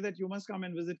to say that you must come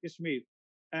and visit Kashmir.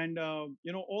 And,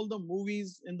 all the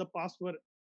movies in the past were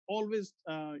always,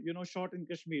 shot in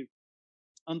Kashmir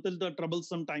until the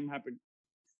troublesome time happened.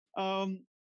 Um,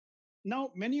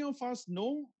 Now, many of us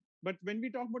know, but when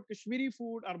we talk about Kashmiri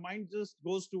food, our mind just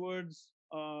goes towards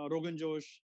Rogan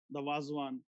Josh, the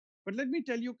Wazwan. But let me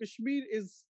tell you, Kashmir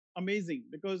is amazing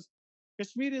because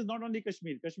Kashmir is not only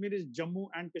Kashmir, Kashmir is Jammu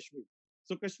and Kashmir.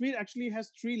 So Kashmir actually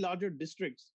has three larger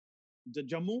districts. The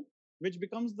Jammu, which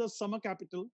becomes the summer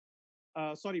capital,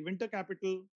 winter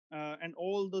capital, and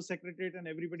all the secretariat and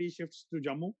everybody shifts to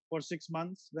Jammu for 6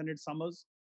 months when it's summers,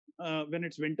 when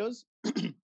it's winters.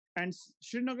 And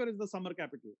Srinagar is the summer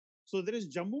capital. So there is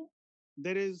Jammu,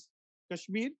 there is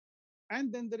Kashmir,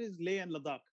 and then there is Leh and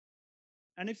Ladakh.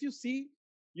 And if you see,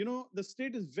 the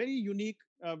state is very unique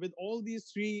with all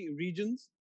these three regions.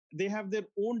 They have their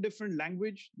own different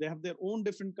language, they have their own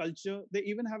different culture, they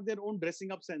even have their own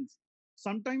dressing up sense.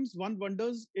 Sometimes one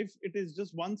wonders if it is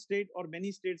just one state or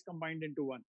many states combined into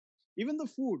one. Even the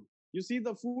food, you see,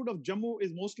 the food of Jammu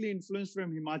is mostly influenced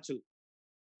from Himachal.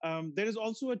 There is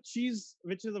also a cheese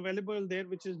which is available there,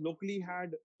 which is locally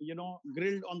had,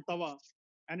 grilled on tawa,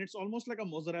 and it's almost like a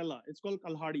mozzarella. It's called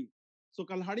kalhadi. So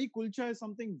kalhadi kulcha is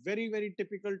something very, very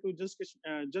typical to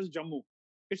just Jammu.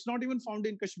 It's not even found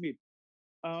in Kashmir.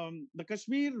 The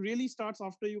Kashmir really starts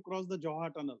after you cross the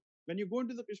Johar tunnel. When you go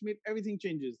into the Kashmir, everything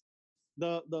changes.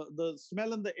 The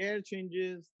smell and the air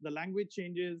changes. The language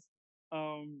changes.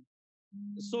 Um,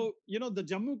 so the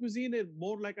Jammu cuisine is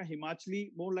more like a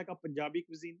Himachali, more like a Punjabi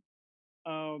cuisine,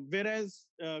 whereas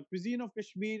cuisine of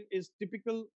Kashmir is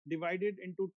typical divided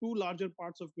into two larger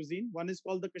parts of cuisine. One is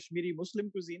called the Kashmiri Muslim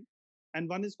cuisine, and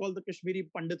one is called the Kashmiri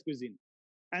Pandit cuisine.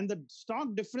 And the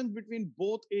stark difference between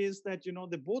both is that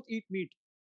they both eat meat,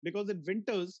 because in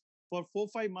winters for 4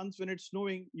 5 months when it's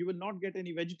snowing, you will not get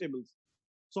any vegetables.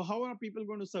 So how are people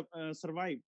going to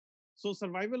survive? So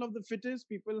survival of the fittest,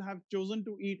 people have chosen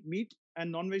to eat meat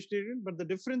and non-vegetarian, but the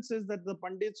difference is that the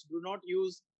Pandits do not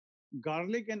use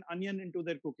garlic and onion into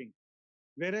their cooking,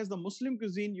 whereas the Muslim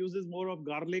cuisine uses more of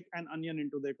garlic and onion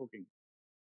into their cooking.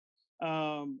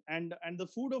 And the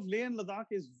food of Leh and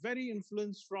Ladakh is very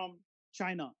influenced from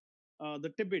China,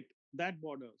 the Tibet, that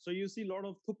border. So you see a lot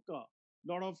of thupka,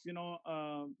 a lot of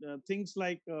things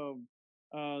like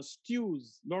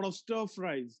stews, a lot of stir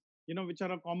fries, which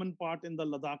are a common part in the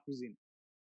Ladakh cuisine.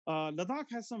 Ladakh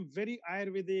has some very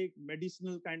Ayurvedic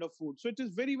medicinal kind of food, so it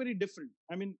is very, very different.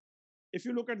 I mean, if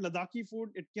you look at Ladakhi food,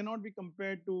 it cannot be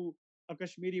compared to a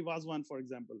Kashmiri Wazwan, for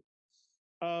example.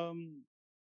 Um,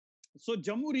 so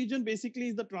Jammu region basically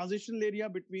is the transitional area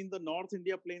between the North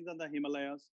India plains and the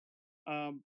Himalayas.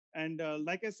 And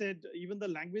like I said, even the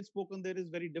language spoken there is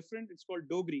very different. It's called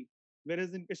Dogri,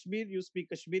 whereas in Kashmir you speak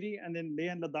Kashmiri, and in Leh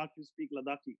and Ladakh you speak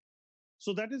Ladakhi.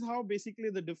 So that is how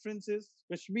basically the difference is.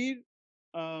 Kashmir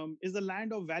is a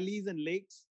land of valleys and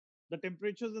lakes. The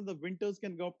temperatures in the winters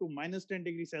can go up to -10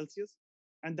 degrees Celsius.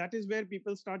 And that is where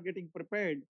people start getting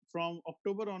prepared from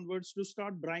October onwards to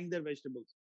start drying their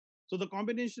vegetables. So the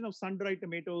combination of sun-dried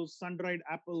tomatoes, sun-dried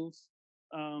apples,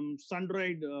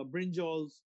 sun-dried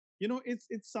brinjals,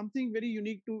 it's something very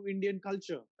unique to Indian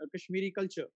culture, Kashmiri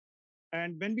culture.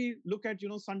 And when we look at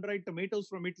sun-dried tomatoes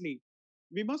from Italy,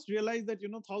 we must realize that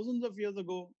thousands of years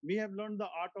ago we have learned the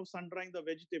art of sun-drying the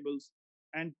vegetables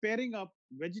and pairing up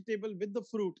vegetable with the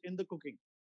fruit in the cooking.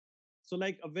 So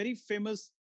like a very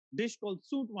famous dish called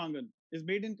soot wangan is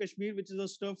made in Kashmir, which is a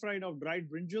stir fried of dried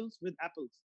brinjals with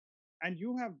apples. And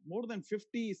you have more than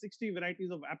 50, 60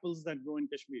 varieties of apples that grow in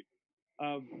Kashmir.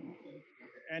 Uh,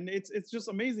 and it's just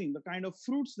amazing the kind of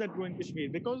fruits that grow in Kashmir,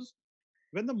 because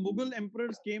when the Mughal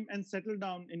emperors came and settled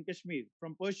down in Kashmir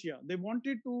from Persia, they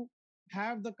wanted to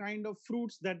have the kind of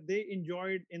fruits that they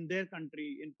enjoyed in their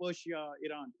country, in Persia,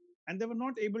 Iran. And they were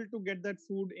not able to get that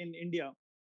food in India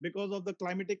because of the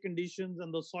climatic conditions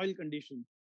and the soil conditions.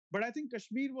 But I think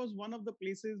Kashmir was one of the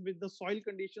places with the soil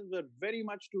conditions were very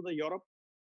much to the Europe,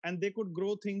 and they could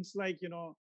grow things like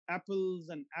apples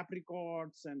and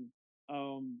apricots, and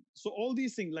so all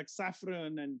these things like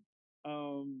saffron and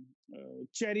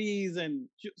cherries, and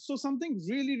so something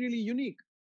really, really unique.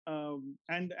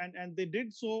 And they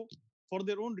did so for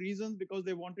their own reasons, because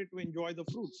they wanted to enjoy the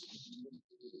fruits.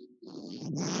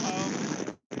 um,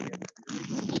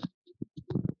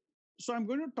 so I'm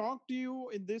going to talk to you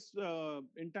in this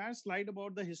entire slide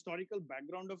about the historical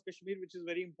background of Kashmir, which is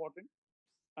very important.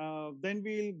 Then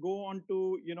we'll go on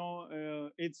to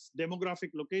its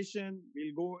demographic location.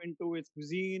 We'll go into its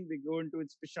cuisine. We go into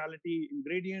its specialty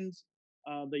ingredients,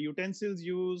 the utensils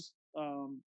used.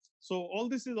 So all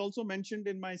this is also mentioned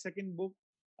in my second book,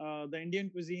 the Indian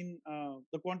cuisine,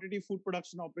 the quantity food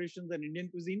production operations and Indian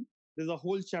cuisine. There's a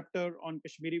whole chapter on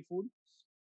Kashmiri food.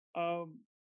 Um,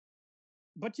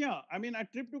 but yeah, I mean, a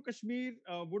trip to Kashmir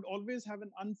would always have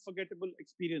an unforgettable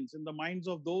experience in the minds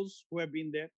of those who have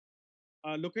been there.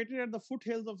 Located at the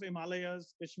foothills of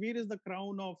Himalayas, Kashmir is the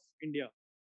crown of India.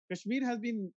 Kashmir has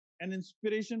been an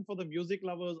inspiration for the music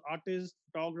lovers, artists,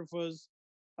 photographers,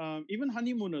 even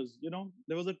honeymooners.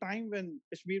 There was a time when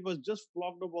Kashmir was just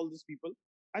flocked of all these people.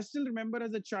 I still remember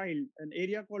as a child an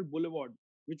area called Boulevard,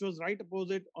 which was right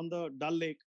opposite on the Dal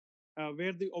Lake,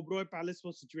 where the Oberoi Palace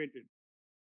was situated.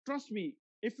 Trust me,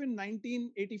 if in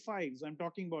 1985, I'm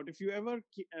talking about, if you ever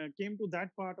came to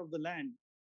that part of the land,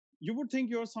 you would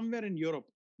think you're somewhere in Europe.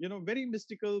 Very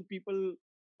mystical people,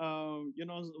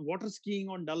 water skiing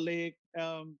on Dal Lake,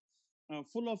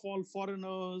 full of all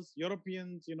foreigners,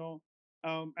 Europeans,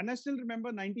 and I still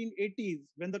remember 1980s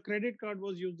when the credit card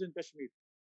was used in Kashmir.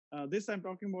 This I'm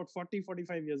talking about 40,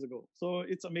 45 years ago. So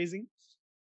it's amazing.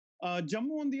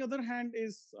 Jammu, on the other hand,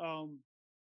 is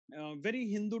very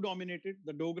Hindu dominated,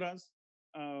 the Dogras,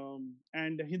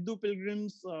 and Hindu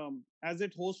pilgrims, as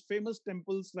it hosts famous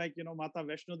temples like, Mata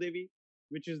Vaishno Devi,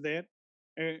 which is there.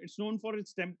 It's known for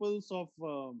its temples of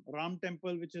Ram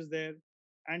Temple, which is there.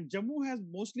 And Jammu has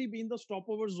mostly been the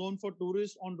stopover zone for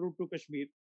tourists en route to Kashmir.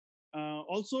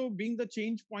 Also, being the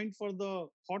change point for the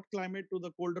hot climate to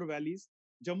the colder valleys,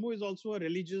 Jammu is also a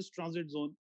religious transit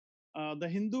zone. The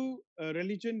Hindu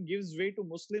religion gives way to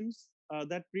Muslims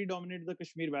that predominate the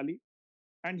Kashmir Valley,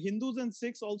 and Hindus and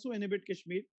Sikhs also inhabit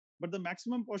Kashmir, but the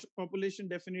maximum population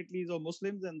definitely is of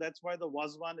Muslims, and that's why the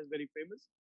Wazwan is very famous.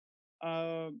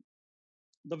 Uh,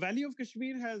 the Valley of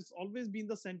Kashmir has always been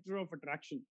the center of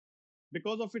attraction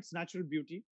because of its natural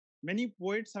beauty. Many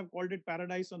poets have called it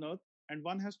paradise on earth, and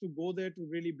one has to go there to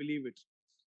really believe it.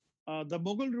 The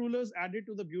Mughal rulers added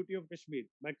to the beauty of Kashmir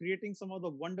by creating some of the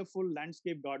wonderful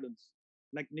landscape gardens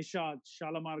like Nishat,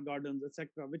 Shalamar Gardens,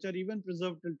 etc., which are even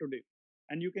preserved till today.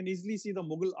 And you can easily see the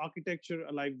Mughal architecture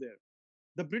alive there.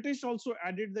 The British also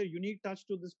added their unique touch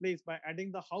to this place by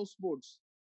adding the houseboats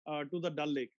to the Dal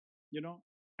Lake, you know.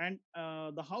 And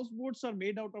the houseboats are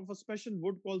made out of a special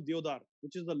wood called deodar,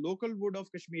 which is the local wood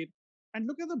of Kashmir. And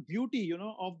look at the beauty,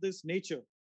 of this nature,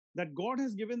 that God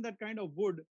has given that kind of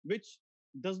wood, which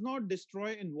does not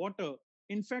destroy in water,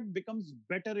 in fact, becomes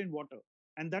better in water.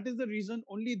 And that is the reason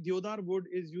only deodar wood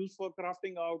is used for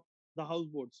crafting out the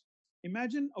houseboats.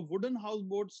 Imagine a wooden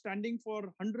houseboat standing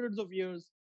for hundreds of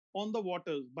years on the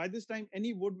waters. By this time,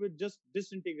 any wood would just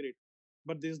disintegrate.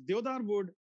 But this deodar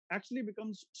wood actually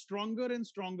becomes stronger and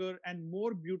stronger and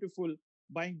more beautiful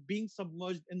by being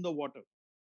submerged in the water.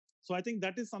 So I think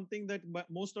that is something that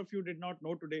most of you did not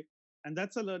know today. And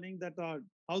that's a learning that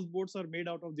houseboats are made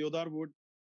out of deodar wood,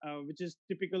 which is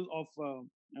typical of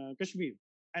Kashmir.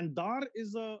 And dar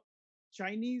is a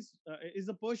is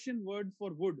a Persian word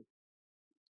for wood.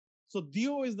 So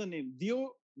Dio is the name.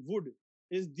 Dio wood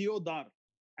is Deodar.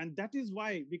 And that is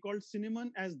why we called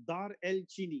cinnamon as Dar el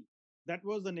Chini. That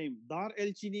was the name. Dar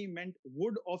el Chini meant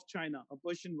wood of China, a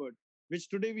Persian word, which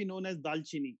today we know as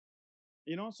Dalchini.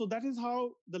 So that is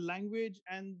how the language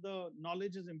and the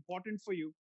knowledge is important for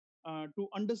you to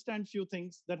understand few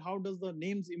things, that how does the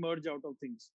names emerge out of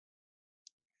things.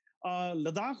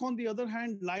 Ladakh, on the other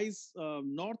hand, lies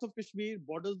north of Kashmir,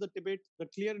 borders the Tibet. The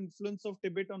clear influence of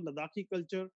Tibet on Ladakhi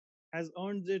culture has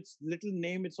earned its little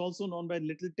name. It's also known by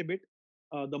Little Tibet.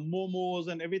 The momos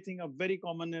and everything are very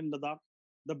common in Ladakh.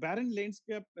 The barren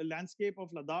landscape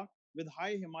of Ladakh with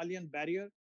high Himalayan barrier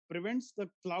prevents the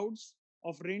clouds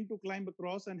of rain to climb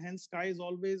across, and hence sky is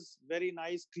always very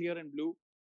nice, clear and blue.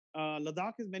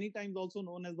 Ladakh is many times also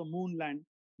known as the moon land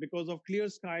because of clear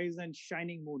skies and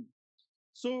shining moon.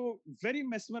 So very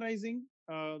mesmerizing.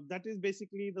 That is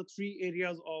basically the three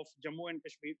areas of Jammu and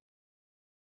Kashmir.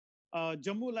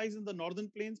 Jammu lies in the northern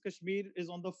plains. Kashmir is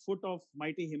on the foot of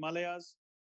mighty Himalayas,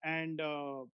 and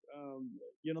the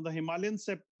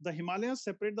Himalayas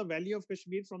separate the valley of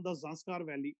Kashmir from the Zanskar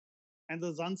Valley, and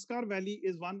the Zanskar Valley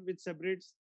is one which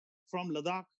separates from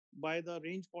Ladakh by the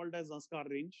range called as Zanskar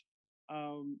Range.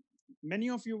 Um, Many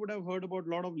of you would have heard about a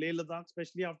lot of Leh Ladakh,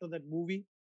 especially after that movie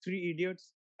Three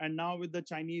Idiots, and now with the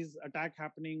Chinese attack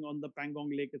happening on the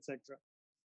Pangong Lake, etc.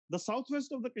 The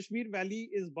southwest of the Kashmir Valley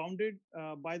is bounded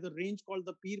by the range called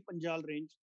the Pir Panjal Range.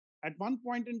 At one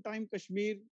point in time,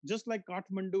 Kashmir, just like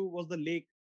Kathmandu, was the lake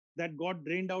that got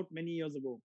drained out many years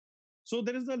ago. So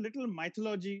there is a little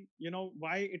mythology,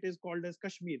 why it is called as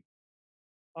Kashmir.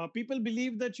 People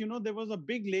believe that, there was a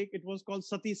big lake. It was called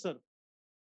Sati Sar.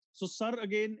 So Sar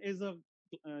again is a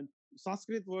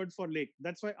Sanskrit word for lake.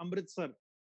 That's why Amritsar.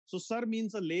 So Sar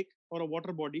means a lake or a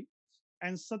water body.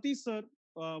 And Sati Sar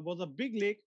was a big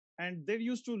lake, and there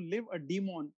used to live a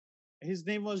demon. His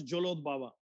name was Jolod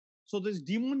Baba. So this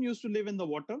demon used to live in the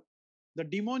water. The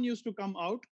demon used to come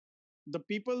out. The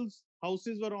people's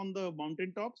houses were on the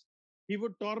mountaintops. He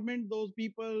would torment those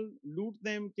people, loot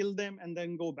them, kill them, and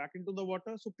then go back into the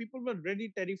water. So people were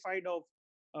really terrified of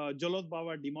Jolod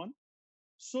Baba demon.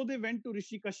 So they went to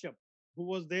Rishi Kashyap, who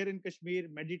was there in Kashmir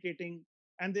meditating,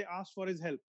 and they asked for his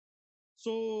help.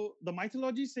 So the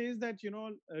mythology says that,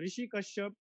 Rishi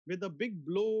Kashyap, with a big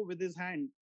blow with his hand,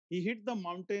 he hit the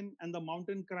mountain and the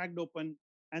mountain cracked open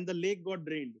and the lake got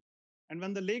drained. And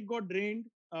when the lake got drained,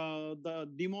 the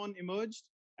demon emerged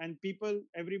and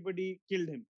everybody killed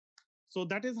him. So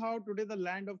that is how today the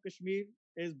land of Kashmir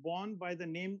is born by the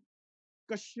name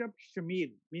Kashyap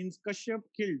Shamir, means Kashyap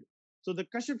killed. So the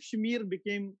Kashyap Shamir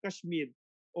became Kashmir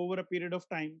over a period of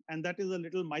time. And that is a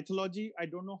little mythology. I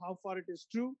don't know how far it is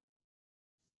true,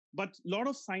 but a lot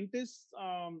of scientists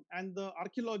and the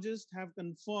archaeologists have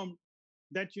confirmed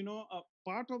that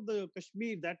part of the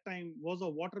Kashmir that time was a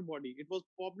water body. It was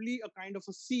probably a kind of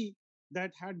a sea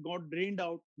that had got drained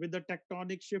out with the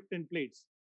tectonic shift in plates.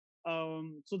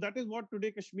 So that is what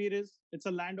today Kashmir is. It's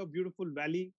a land of beautiful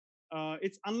valley.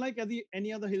 It's unlike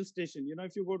any other hill station.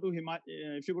 If you go to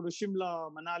if you go to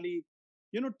Shimla, Manali,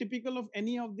 typical of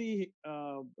any of the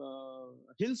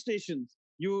hill stations,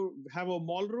 you have a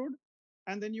mall road,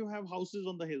 and then you have houses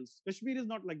on the hills. Kashmir is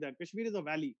not like that. Kashmir is a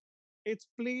valley. It's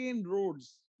plain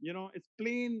roads. It's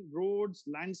plain roads,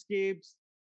 landscapes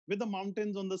with the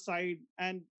mountains on the side,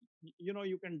 and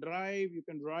you can drive, you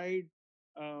can ride,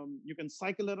 you can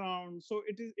cycle around. So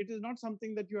it is not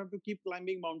something that you have to keep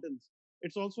climbing mountains.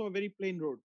 It's also a very plain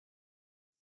road.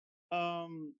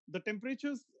 The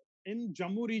temperatures in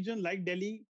Jammu region, like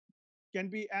Delhi, can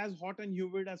be as hot and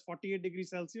humid as 48 degrees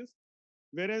Celsius,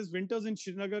 whereas winters in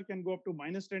Srinagar can go up to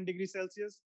minus 10 degrees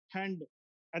Celsius. And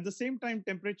at the same time,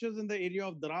 temperatures in the area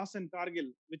of Dras and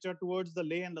Kargil, which are towards the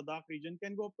Leh and Ladakh region,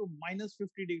 can go up to minus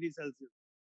 50 degrees Celsius,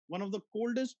 one of the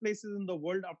coldest places in the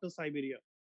world after Siberia.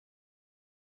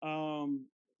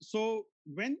 So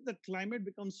when the climate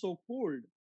becomes so cold,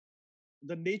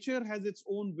 the nature has its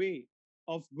own way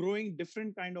of growing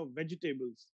different kind of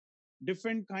vegetables,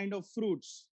 different kind of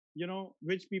fruits,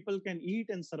 which people can eat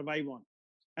and survive on.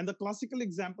 And the classical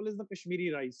example is the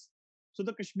Kashmiri rice. So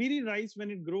the Kashmiri rice,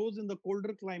 when it grows in the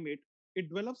colder climate, it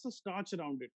develops a starch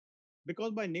around it,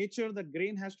 because by nature that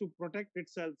grain has to protect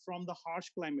itself from the harsh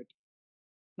climate.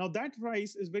 Now that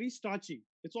rice is very starchy.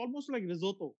 It's almost like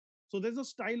risotto. So there's a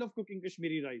style of cooking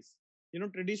Kashmiri rice.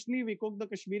 Traditionally we cook the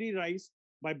Kashmiri rice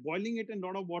by boiling it in a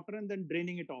lot of water and then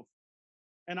draining it off.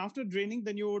 And after draining,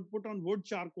 then you would put on wood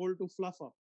charcoal to fluff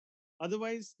up.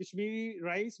 Otherwise, Kashmiri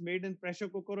rice made in pressure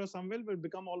cooker or somewhere will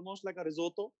become almost like a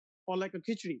risotto or like a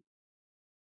khichdi.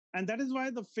 And that is why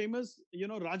the famous,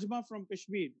 rajma from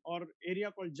Kashmir or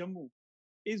area called Jammu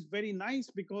is very nice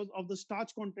because of the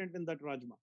starch content in that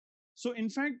rajma. So in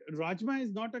fact, rajma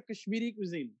is not a Kashmiri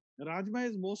cuisine. Rajma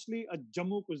is mostly a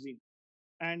Jammu cuisine,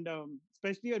 and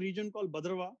especially a region called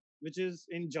Bhadrawa, which is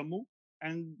in Jammu,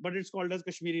 but it's called as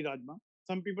Kashmiri rajma.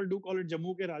 Some people do call it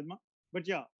Jammu ke rajma, but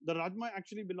yeah, the rajma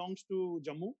actually belongs to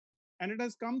Jammu, and it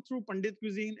has come through Pandit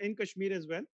cuisine in Kashmir as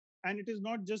well. And it is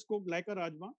not just cooked like a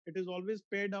rajma; it is always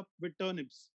paired up with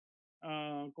turnips,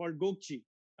 called gokchi.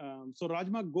 So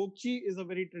rajma gokchi is a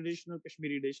very traditional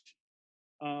Kashmiri dish.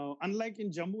 Unlike in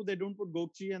Jammu, they don't put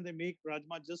gokchi and they make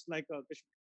rajma just like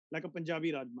a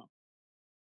Punjabi rajma.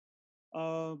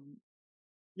 Um,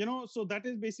 so that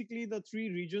is basically the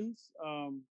three regions.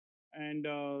 And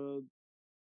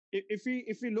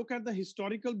if we look at the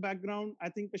historical background, I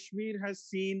think Kashmir has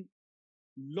seen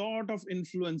lot of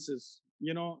influences.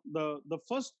 The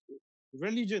first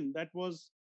religion that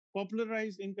was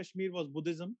popularized in Kashmir was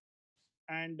Buddhism,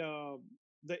 and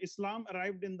the Islam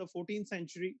arrived in the 14th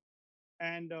century.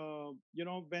 And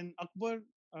when Akbar,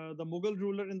 the Mughal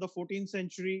ruler in the 14th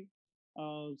century,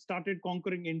 started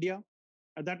conquering India,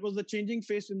 that was the changing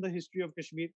phase in the history of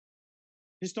Kashmir.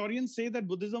 Historians say that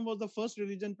Buddhism was the first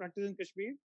religion practiced in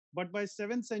Kashmir, but by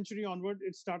 7th century onward,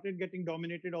 it started getting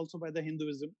dominated also by the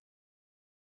Hinduism.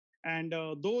 And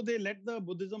though they let the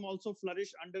Buddhism also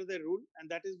flourish under their rule, and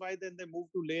that is why then they moved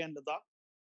to Leh and Ladakh.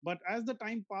 But as the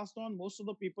time passed on, most of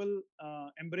the people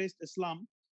embraced Islam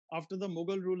after the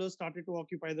Mughal rulers started to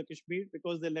occupy the Kashmir,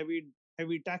 because they levied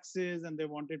heavy taxes and they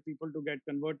wanted people to get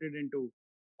converted into,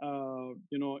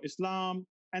 Islam.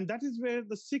 And that is where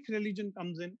the Sikh religion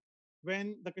comes in.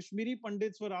 When the Kashmiri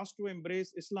Pandits were asked to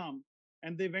embrace Islam,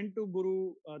 and they went to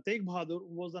Guru Tegh Bahadur,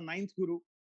 who was the ninth Guru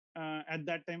at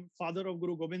that time, father of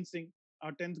Guru Gobind Singh,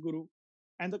 our 10th Guru.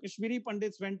 And the Kashmiri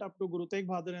Pandits went up to Guru Tegh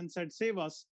Bahadur and said, "Save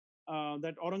us,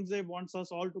 that Aurangzeb wants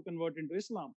us all to convert into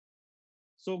Islam."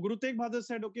 So Guru Tegh Bahadur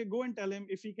said, "Okay, go and tell him,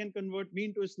 if he can convert me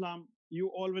into Islam, you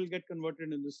all will get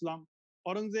converted into Islam."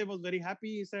 Aurangzeb was very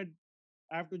happy. He said,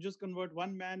 "I have to just convert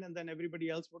one man and then everybody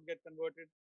else would get converted."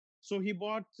 So he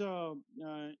brought,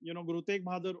 Guru Tegh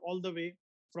Bahadur all the way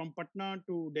from Patna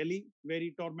to Delhi, where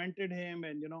he tormented him.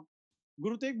 And,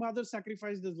 Guru Tegh Bahadur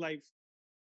sacrificed his life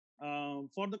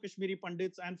for the Kashmiri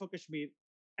Pandits and for Kashmir.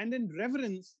 And in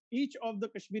reverence, each of the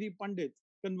Kashmiri Pandits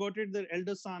converted their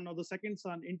elder son or the second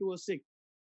son into a Sikh.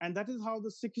 And that is how the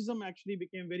Sikhism actually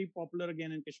became very popular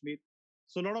again in Kashmir.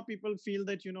 So a lot of people feel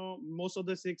that, most of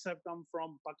the Sikhs have come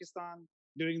from Pakistan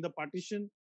during the partition.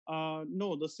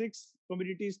 No, the Sikhs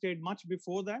community stayed much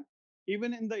before that.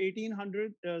 Even in the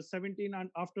 1800, 17, and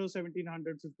after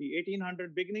 1750,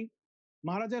 1800 beginning,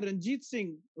 Maharaja Ranjit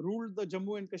Singh ruled the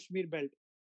Jammu and Kashmir belt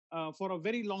for a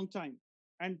very long time.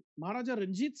 And Maharaja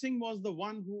Ranjit Singh was the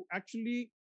one who actually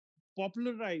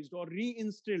popularized or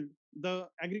reinstilled the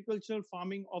agricultural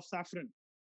farming of saffron.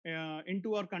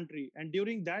 into our country. And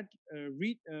during that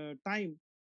time,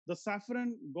 the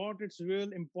saffron got its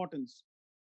real importance.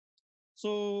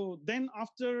 So then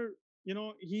after,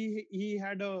 he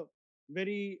had a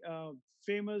very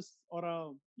famous, or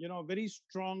a very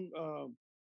strong,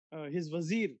 his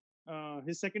wazir,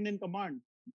 his second in command,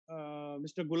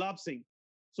 Mr. Gulab Singh.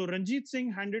 So Ranjit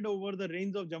Singh handed over the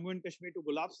reins of Jammu and Kashmir to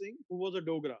Gulab Singh, who was a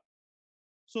Dogra.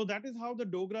 So that is how the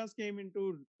Dogras came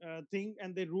into thing,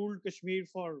 and they ruled Kashmir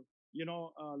for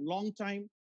a long time.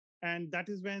 And that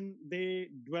is when they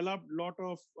developed a lot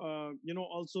of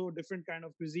also different kind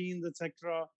of cuisines,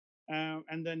 etc.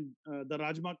 And then the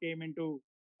Rajma came into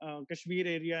Kashmir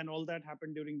area, and all that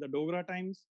happened during the Dogra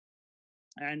times.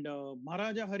 And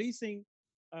Maharaja Hari Singh,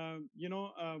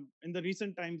 in the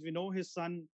recent times, we know his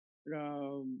son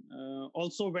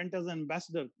also went as an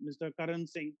ambassador, Mr. Karan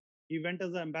Singh. He went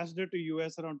as an ambassador to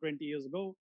US around 20 years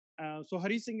ago. So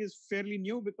Hari Singh is fairly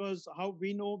new, because how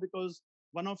we know, because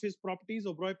one of his properties,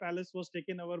 Oberoi Palace, was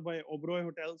taken over by Oberoi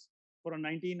Hotels for a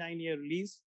 99-year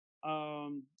lease.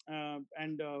 And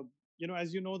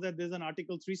as you know, that there's an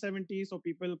Article 370, so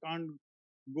people can't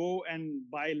go and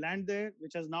buy land there,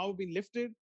 which has now been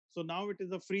lifted. So now it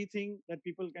is a free thing that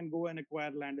people can go and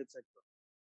acquire land, etc.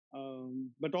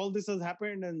 But all this has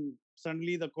happened, and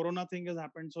suddenly the Corona thing has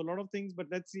happened. So a lot of things, but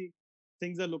let's see,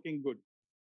 things are looking good.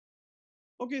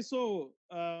 Okay, so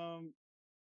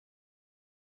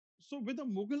with the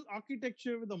Mughal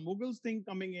architecture, with the Mughals thing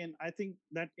coming in, I think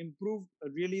that improved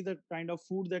really the kind of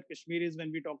food that Kashmir is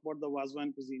when we talk about the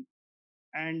Wazwan cuisine.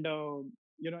 And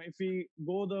if we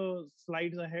go the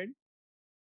slides ahead.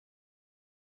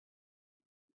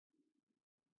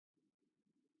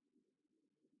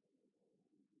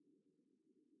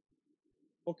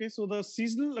 Okay, so the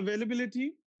seasonal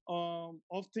availability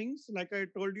of things, like I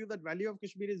told you, that Valley of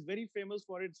Kashmir is very famous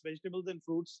for its vegetables and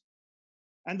fruits,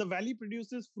 and the valley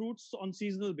produces fruits on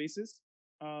seasonal basis.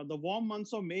 The warm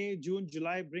months of May, June,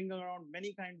 July bring around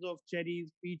many kinds of cherries,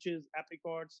 peaches,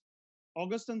 apricots.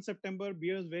 August and September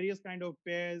bears various kind of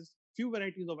pears, few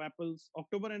varieties of apples.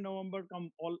 October and November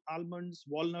come all almonds,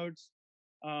 walnuts,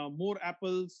 more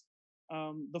apples.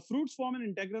 The fruits form an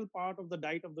integral part of the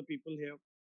diet of the people here.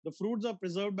 The fruits are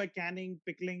preserved by canning,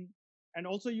 pickling, and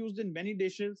also used in many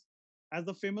dishes, as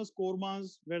the famous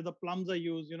kormas, where the plums are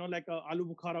used, like a aloo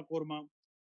bukhara korma.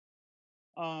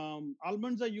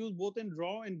 Almonds are used both in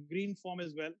raw and green form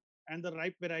as well, and the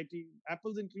ripe variety.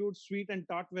 Apples include sweet and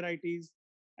tart varieties,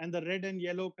 and the red and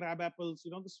yellow crab apples,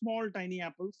 the small, tiny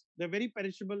apples. They're very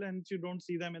perishable, and you don't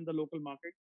see them in the local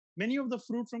market. Many of the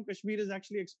fruit from Kashmir is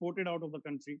actually exported out of the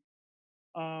country.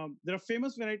 There are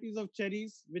famous varieties of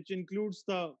cherries, which includes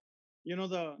the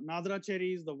Nadra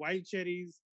cherries, the wild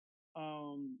cherries,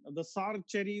 the Sar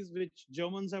cherries, which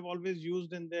Germans have always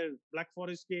used in their Black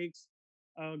Forest cakes.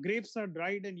 Grapes are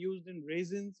dried and used in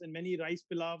raisins and many rice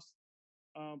pilafs.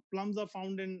 Plums are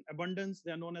found in abundance.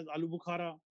 They are known as aloo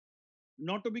bukhara,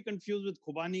 not to be confused with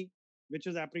khubani, which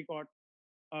is apricot.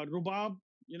 Rhubarb,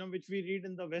 which we read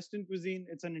in the Western cuisine,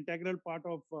 it's an integral part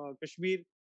of Kashmir.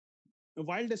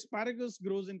 Wild asparagus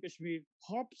grows in Kashmir.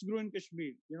 Hops grow in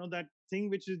Kashmir. That thing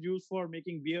which is used for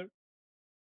making beer.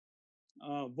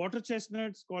 Water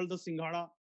chestnuts called the singhara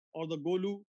or the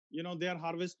golu. They are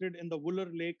harvested in the Wooler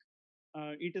Lake,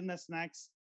 eaten as snacks.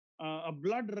 A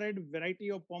blood red variety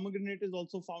of pomegranate is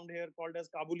also found here called as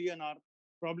Kabuli anar.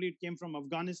 Probably it came from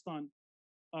Afghanistan.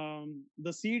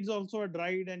 The seeds also are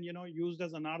dried and used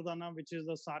as anardana, which is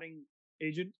a saring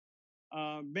agent.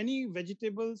 Many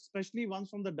vegetables, especially ones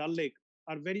from the Dal Lake,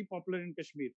 are very popular in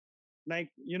Kashmir. Like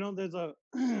there's a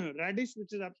radish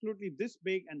which is absolutely this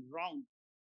big and round.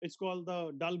 It's called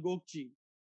the Dal Gokchi.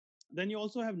 Then you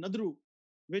also have Nadru,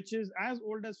 which is as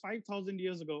old as 5,000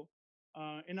 years ago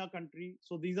in our country.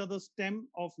 So these are the stem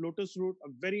of lotus root, a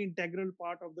very integral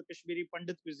part of the Kashmiri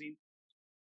Pandit cuisine.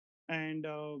 And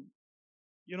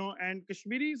and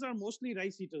Kashmiris are mostly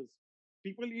rice eaters.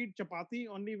 People eat chapati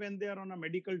only when they are on a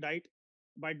medical diet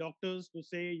by doctors to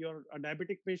say you're a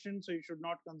diabetic patient, so you should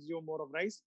not consume more of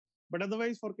rice. But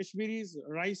otherwise, for Kashmiris,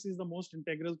 rice is the most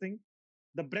integral thing.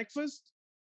 The breakfast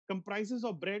comprises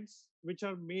of breads which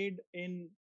are made in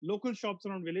local shops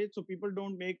around village. So people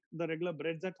don't make the regular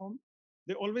breads at home.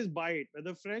 They always buy it,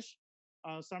 whether fresh.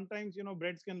 Sometimes,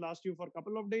 breads can last you for a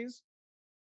couple of days.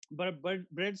 But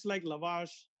breads like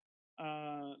lavash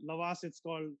it's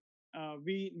called.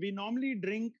 We normally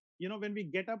drink, when we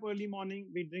get up early morning,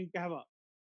 we drink kahwa,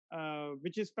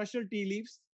 which is special tea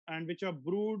leaves and which are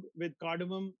brewed with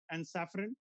cardamom and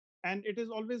saffron. And it is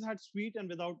always had sweet and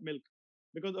without milk,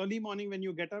 because early morning when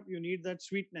you get up, you need that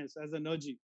sweetness as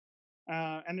energy.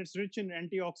 And it's rich in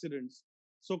antioxidants.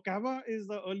 So kahwa is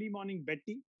the early morning bed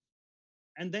tea.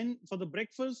 And then for the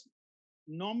breakfast,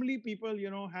 normally people,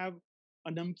 have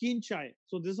a namkeen chai.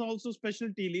 So this is also special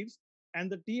tea leaves,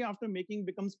 and the tea after making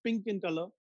becomes pink in color,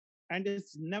 and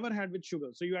it's never had with sugar.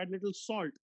 So you add little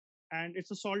salt, and it's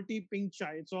a salty pink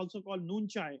chai. It's also called noon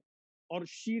chai or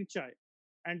sheer chai.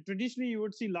 And traditionally, you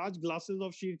would see large glasses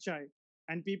of sheer chai,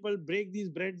 and people break these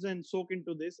breads and soak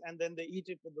into this, and then they eat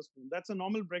it with the spoon. That's a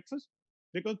normal breakfast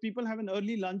because people have an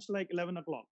early lunch like 11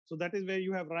 o'clock. So that is where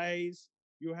you have rice,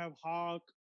 you have hak.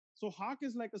 So hak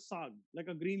is like a sag, like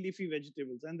a green leafy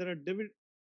vegetables, and there are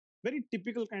very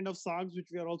typical kind of sags which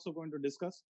we are also going to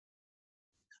discuss.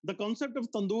 The concept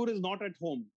of tandoor is not at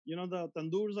home. The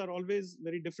tandoors are always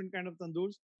very different kind of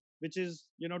tandoors, which is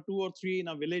two or three in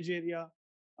a village area.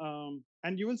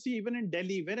 And you will see even in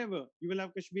Delhi, wherever you will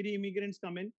have Kashmiri immigrants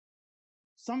come in,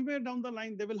 somewhere down the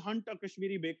line they will hunt a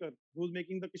Kashmiri baker who's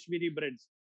making the Kashmiri breads.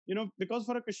 Because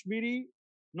for a Kashmiri,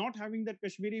 not having that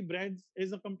Kashmiri breads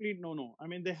is a complete no-no. I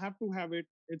mean, they have to have it.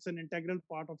 It's an integral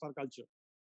part of our culture.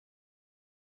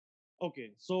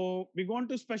 Okay, so we go on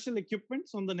to special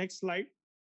equipments on the next slide.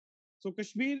 So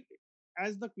Kashmir,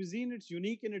 as the cuisine, it's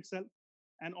unique in itself,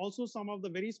 and also some of the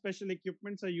very special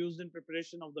equipments are used in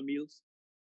preparation of the meals.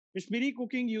 Kashmiri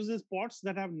cooking uses pots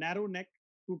that have narrow neck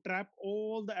to trap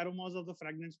all the aromas of the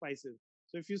fragrant spices.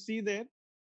 So if you see there,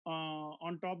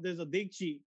 on top there's a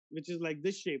degchi, which is like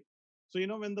this shape. So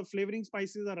when the flavoring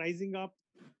spices are rising up,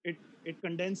 it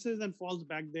condenses and falls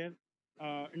back there,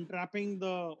 entrapping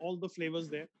all the flavors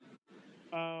there.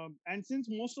 And since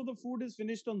most of the food is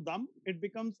finished on dum, it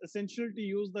becomes essential to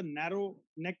use the narrow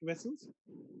neck vessels.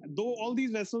 Though all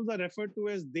these vessels are referred to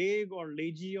as deg or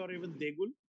leji or even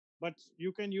degul, but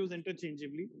you can use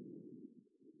interchangeably.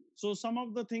 So some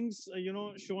of the things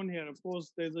shown here, of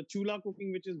course, there's a chula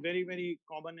cooking, which is very, very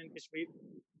common in Kashmir.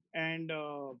 And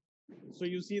so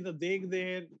you see the deg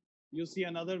there, you see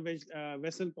another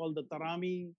vessel called the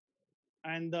tarami,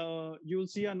 and you'll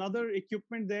see another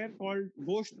equipment there called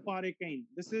gosht pare kain.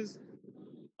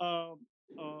 Uh,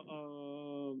 uh,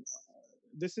 uh,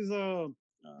 this is a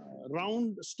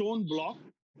round stone block,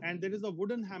 and there is a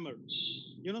wooden hammer.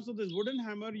 So this wooden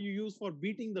hammer you use for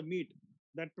beating the meat.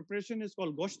 That preparation is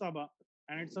called goshtaba,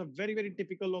 and it's a very, very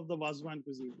typical of the Vazwan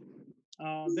cuisine.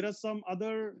 There are some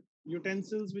other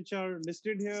utensils which are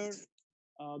listed here,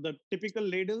 the typical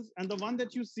ladles, and the one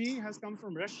that you see has come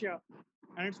from Russia,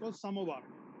 and it's called samovar.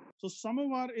 So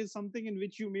samovar is something in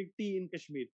which you make tea in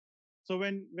Kashmir. So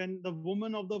when the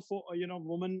woman of the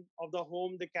woman of the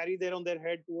home, they carry there on their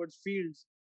head towards fields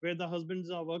where the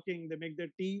husbands are working, they make their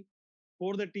tea,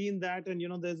 pour the tea in that, and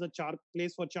there's a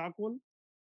place for charcoal,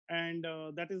 and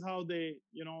that is how they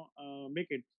make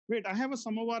it. Wait, I have a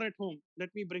samovar at home.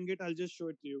 Let me bring it. I'll just show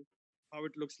it to you how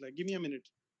it looks like. Give me a minute.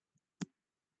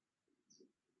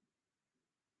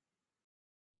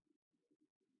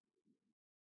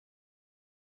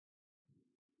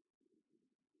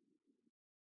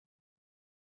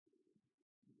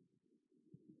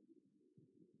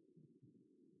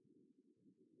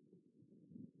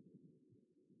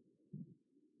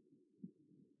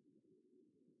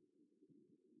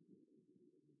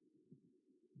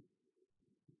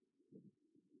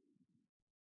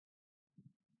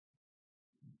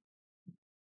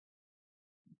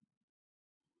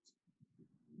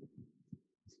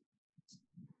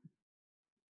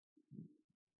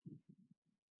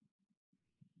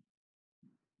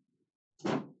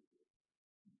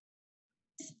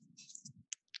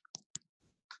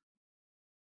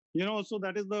 So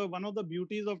that is the one of the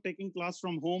beauties of taking class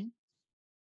from home,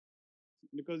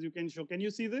 because you can show. Can you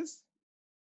see this?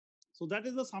 So that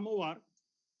is the samovar,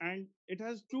 and it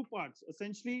has two parts.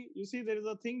 Essentially, you see there is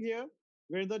a thing here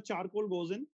where the charcoal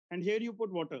goes in, and here you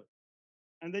put water,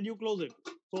 and then you close it.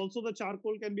 So also the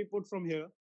charcoal can be put from here.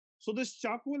 So this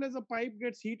charcoal as a pipe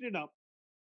gets heated up.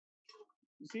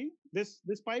 You see,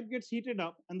 this pipe gets heated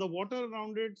up, and the water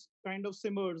around it kind of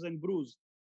simmers and brews,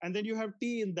 and then you have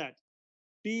tea in that.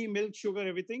 Tea, milk, sugar,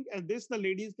 everything, and this the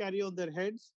ladies carry on their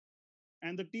heads,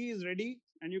 and the tea is ready,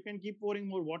 and you can keep pouring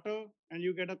more water, and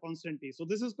you get a constant tea. So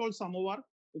this is called samovar.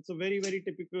 It's a very, very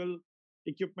typical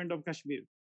equipment of Kashmir.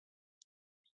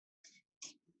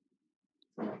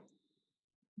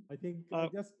 I think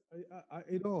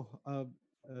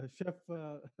Chef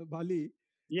Bali.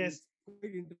 Yes. It's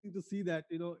quite interesting to see that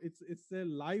it's a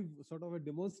live sort of a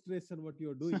demonstration what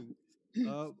you're doing.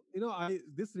 I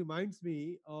this reminds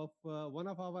me of one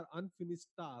of our unfinished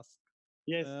tasks.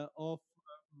 Yes. Of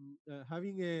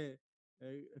having a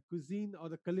cuisine or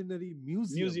the culinary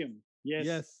museum.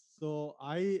 Yes. So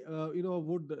I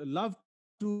would love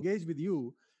to engage with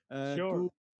you sure.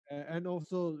 to and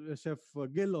also Chef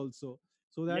Gill also,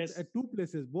 so that Yes. at two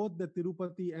places, both the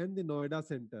Tirupati and the Noida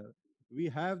center, we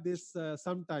have this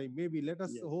sometime. Maybe let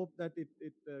us Yes. hope that it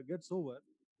gets over,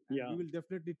 and Yeah. we will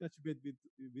definitely touch base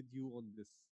with you on this.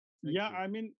 Thank Yeah, you. I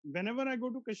mean, whenever I go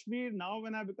to Kashmir now,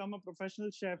 when I become a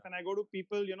professional chef and I go to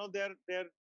people,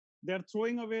 they're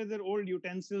throwing away their old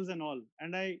utensils and all,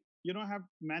 and I have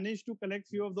managed to collect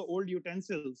few of the old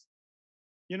utensils.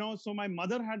 So my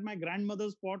mother had my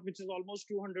grandmother's pot, which is almost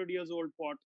 200 years old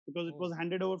pot, because it Oh, was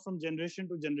handed over from generation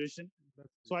to generation. that's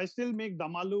So great. I still make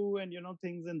damalu and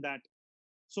things in that.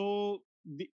 So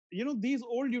these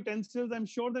old utensils, I'm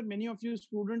sure that many of you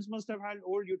students must have had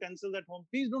old utensils at home.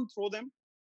 Please don't throw them.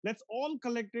 Let's all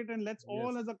collect it, and let's Yes,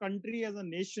 all, as a country, as a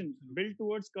nation, build absolutely.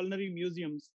 towards culinary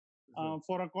museums Sure.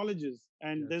 for our colleges.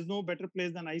 And Yes. there's no better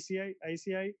place than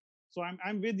ICI. So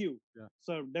I'm with you, Yeah.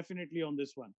 sir, definitely on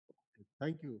this one.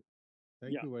 Thank you.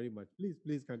 Thank Yeah. you very much.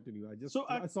 Please continue. I just So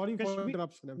sorry for Kashmir,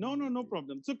 interruption. no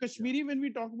problem. So Yeah. Kashmiri, when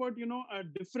we talk about a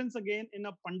difference again in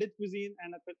a Pandit cuisine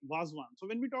and a Vazwan. So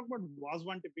when we talk about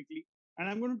Vazwan typically, and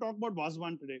I'm going to talk about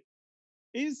Vazwan today,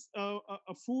 is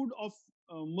a food of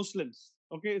Muslims.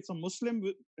 Okay, it's a Muslim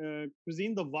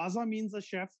cuisine. The Vaza means a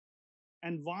chef,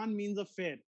 and Van means a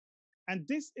fair. And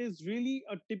this is really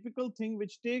a typical thing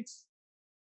which takes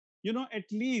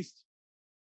at least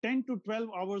 10 to 12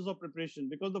 hours of preparation,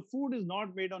 because the food is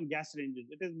not made on gas ranges.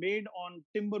 It is made on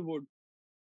timber wood.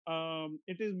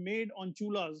 It is made on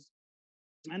chulas,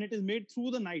 and it is made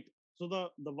through the night. So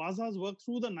the vazas work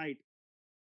through the night.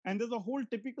 And there's a whole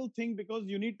typical thing, because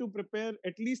you need to prepare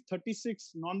at least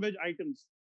 36 non-veg items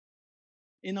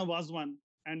in a Vazwan.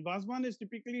 And Vazwan is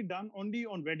typically done only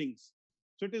on weddings.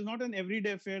 So it is not an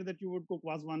everyday affair that you would cook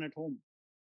Vazwan at home.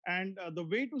 And the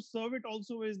way to serve it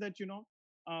also is that,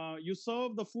 you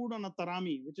serve the food on a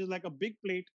tarami, which is like a big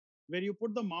plate where you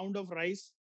put the mound of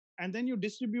rice, and then you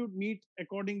distribute meat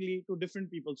accordingly to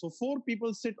different people. So 4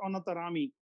 people sit on a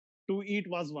tarami to eat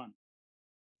Vazwan.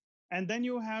 And then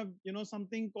you have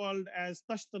something called as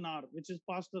tashtanar, which is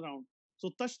passed around. So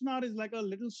tashtanar is like a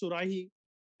little surahi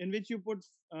in which you put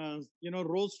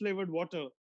rose flavored water,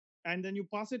 and then you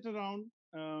pass it around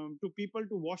to people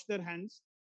to wash their hands.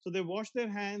 So they wash their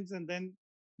hands, and then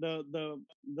the the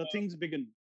the things begin.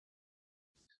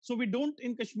 So we don't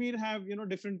in Kashmir have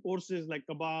different courses like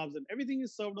kebabs, and everything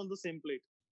is served on the same plate.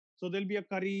 So there'll be a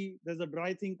curry, there's a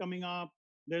dry thing coming up,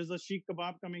 there's a sheikh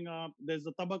kebab coming up, there's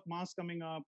a tabak mas coming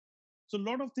up. So a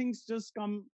lot of things just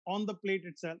come on the plate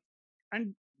itself.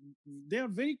 And they are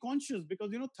very conscious,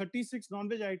 because 36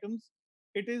 non-veg items,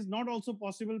 it is not also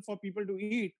possible for people to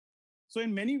eat. So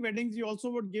in many weddings, you also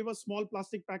would give a small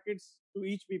plastic packets to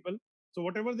each people. So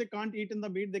whatever they can't eat in the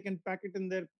meat, they can pack it in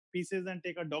their pieces and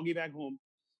take a doggy bag home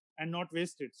and not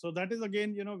waste it. So that is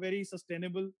again, very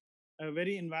sustainable,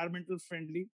 very environmental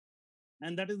friendly.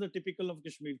 And that is the typical of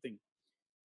Kashmir thing.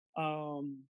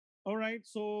 All right,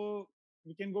 so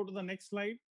we can go to the next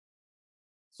slide.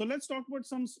 So let's talk about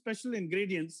some special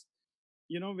ingredients,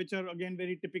 which are again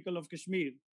very typical of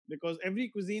Kashmir, because every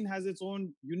cuisine has its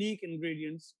own unique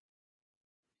ingredients.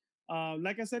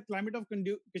 Like I said, climate of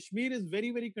Kashmir is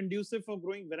very, very conducive for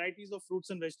growing varieties of fruits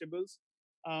and vegetables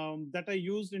that are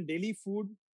used in daily food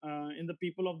in the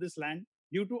people of this land.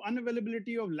 Due to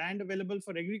unavailability of land available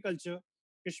for agriculture,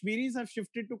 Kashmiris have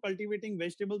shifted to cultivating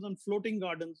vegetables on floating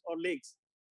gardens or lakes.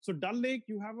 So Dal Lake,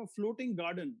 you have a floating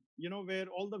garden, where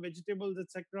all the vegetables,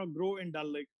 etc., grow in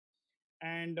Dal Lake.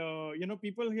 And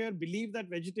people here believe that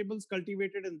vegetables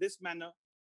cultivated in this manner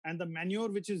and the manure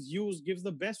which is used gives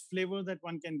the best flavor that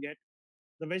one can get.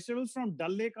 The vegetables from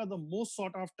Dal Lake are the most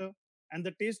sought after, and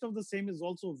the taste of the same is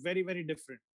also very, very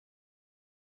different.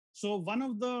 So one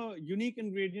of the unique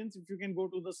ingredients, if you can go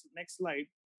to the next slide,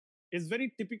 is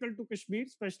very typical to Kashmir,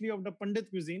 especially of the Pandit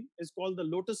cuisine, is called the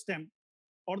lotus stem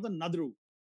or the nadru.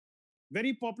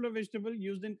 Very popular vegetable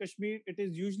used in Kashmir. It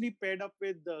is usually paired up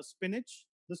with spinach.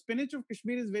 The spinach of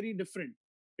Kashmir is very different.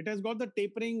 It has got the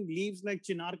tapering leaves like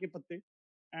chinar ke patte,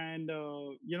 and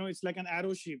it's like an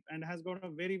arrow shape and has got a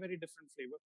very, very different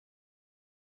flavor.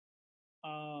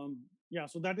 Yeah,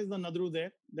 so that is the nadru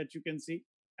there that you can see.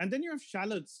 And then you have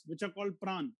shallots, which are called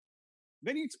pran.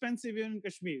 Very expensive here in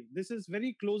Kashmir. This is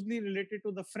very closely related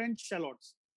to the French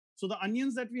shallots. So the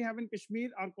onions that we have in Kashmir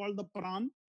are called the pran,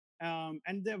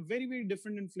 and they're very, very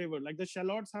different in flavor. Like the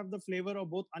shallots have the flavor of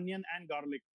both onion and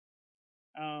garlic.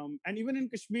 And even in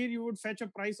Kashmir, you would fetch a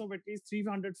price of at least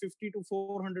 350 to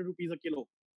 400 rupees a kilo,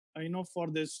 for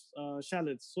this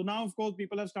shallots. So now, of course,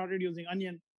 people have started using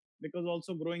onion, because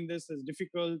also growing this is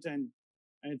difficult and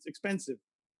it's expensive.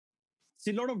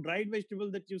 See, a lot of dried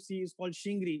vegetable that you see is called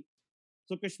shingri.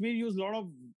 So Kashmir use a lot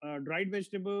of dried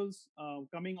vegetables.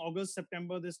 Coming August,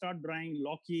 September, they start drying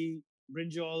lauki,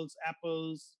 brinjals,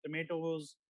 apples,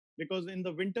 tomatoes, because in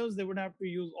the winters they would have to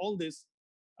use all this,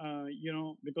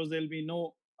 because there'll be no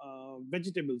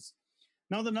vegetables.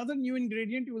 Now, another new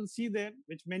ingredient you will see there,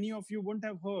 which many of you wouldn't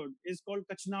have heard, is called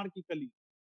kachnar ki kali.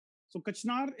 So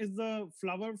kachnar is the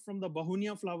flower from the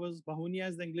bahunia flowers. Bahunia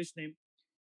is the English name.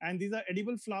 And these are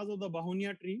edible flowers of the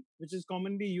bahunia tree, which is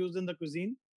commonly used in the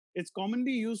cuisine. It's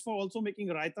commonly used for also making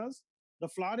raitas. The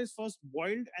flower is first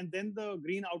boiled and then the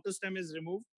green outer stem is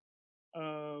removed,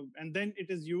 and then it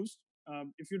is used.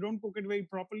 If you don't cook it very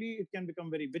properly, it can become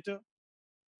very bitter.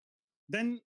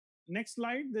 Then next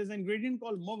slide, there's an ingredient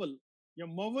called moval. Your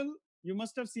moval, you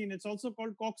must have seen, it's also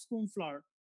called coxcomb flower.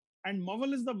 And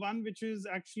moval is the one which is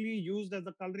actually used as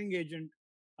a coloring agent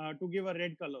to give a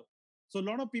red color. So a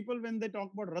lot of people, when they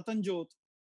talk about ratanjot,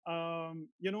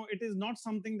 it is not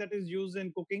something that is used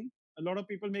in cooking. A lot of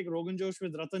people make rogan josh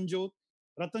with ratanjot.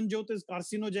 Ratanjot is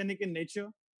carcinogenic in nature.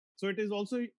 So it is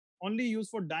also only used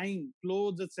for dyeing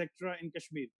clothes, etc. in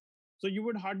Kashmir. So you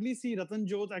would hardly see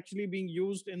ratanjot actually being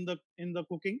used in the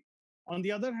cooking. On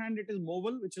the other hand, it is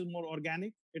moval, which is more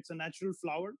organic. It's a natural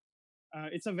flower.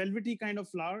 It's a velvety kind of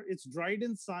flower. It's dried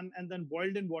in sun and then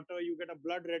boiled in water. You get a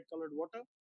blood red colored water,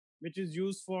 which is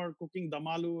used for cooking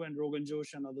damalu and rogan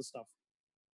josh and other stuff.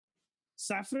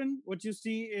 Saffron, what you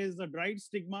see is the dried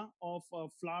stigma of a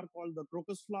flower called the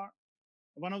crocus flower,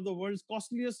 one of the world's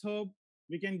costliest herb.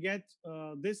 We can get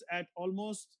this at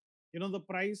almost, the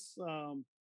price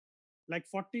like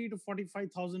 40 to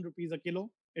 45,000 rupees a kilo.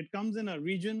 It comes in a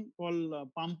region called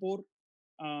Pampor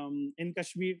in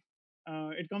Kashmir.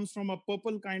 It comes from a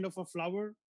purple kind of a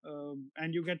flower,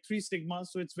 and you get 3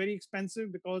 stigmas. So it's very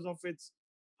expensive because of its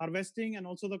harvesting and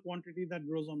also the quantity that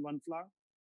grows on one flower.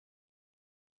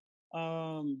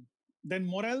 Then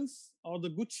morels or the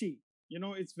gucci,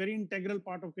 it's very integral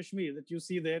part of Kashmir that you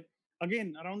see there.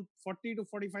 Again, around 40 to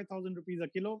 45,000 rupees a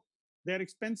kilo. They're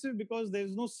expensive because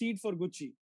there's no seed for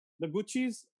gucci. The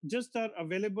guchis just are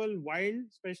available wild,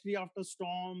 especially after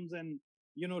storms and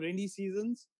rainy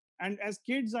seasons. And as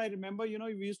kids, I remember,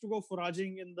 we used to go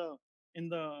foraging in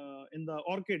the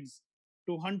orchids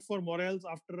to hunt for morels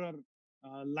after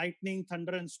a lightning,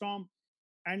 thunder, and storm.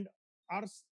 And our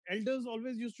elders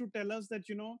always used to tell us that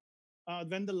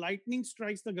when the lightning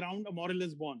strikes the ground, a morel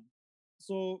is born.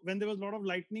 So when there was a lot of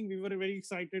lightning, we were very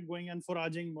excited going and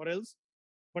foraging morels.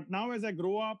 But now, as I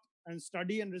grow up and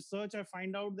study and research, I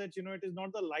find out that it is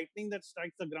not the lightning that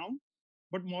strikes the ground,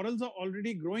 but morels are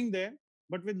already growing there.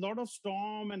 But with a lot of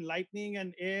storm and lightning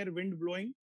and air, wind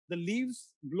blowing, the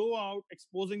leaves blow out,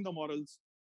 exposing the morels.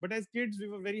 But as kids, we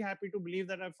were very happy to believe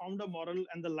that I found a morel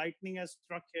and the lightning has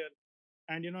struck here.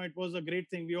 And it was a great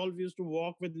thing. We all used to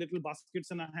walk with little baskets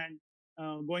in our hand,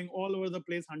 going all over the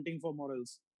place hunting for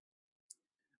morels.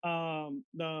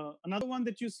 The another one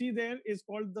that you see there is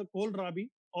called the kohlrabi,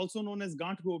 also known as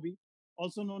gant gobi,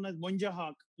 also known as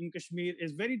munjahak in Kashmir.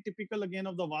 Is very typical again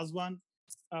of the Wazwan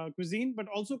cuisine, but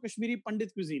also Kashmiri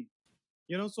Pandit cuisine.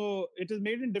 So it is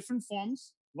made in different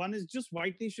forms. One is just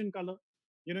whitish in color.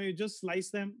 You just slice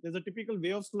them. There's a typical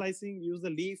way of slicing. Use the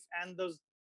leaf and the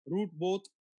root both.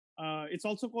 It's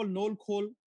also called nol khol,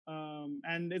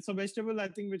 and it's a vegetable, I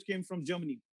think, which came from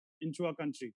Germany into our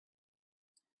country.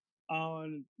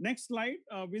 Next slide,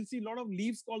 we'll see a lot of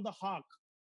leaves called the hawk.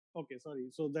 Okay, sorry.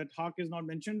 So that hawk is not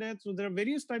mentioned there. So there are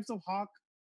various types of hawk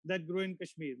that grow in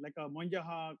Kashmir, like a monja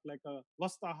hawk, like a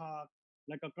wasta hawk,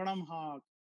 like a kadam hawk.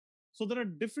 So there are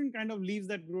different kind of leaves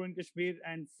that grow in Kashmir.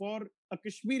 And for a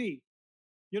Kashmiri,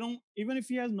 even if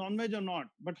he has non-veg or not,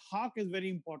 but hawk is very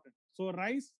important. So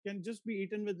rice can just be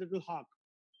eaten with little hawk.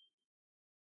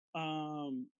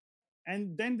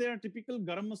 And then there are typical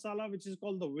garam masala, which is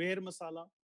called the wear masala,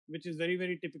 which is very,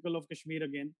 very typical of Kashmir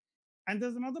again. And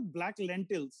there's another black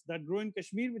lentils that grow in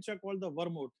Kashmir, which are called the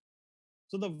vermouth.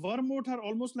 So the vermouth are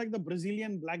almost like the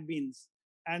Brazilian black beans.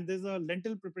 And there's a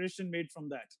lentil preparation made from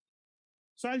that.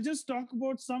 So I'll just talk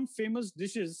about some famous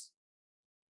dishes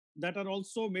that are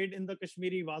also made in the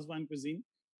Kashmiri Wazwan cuisine.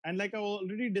 And like I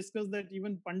already discussed that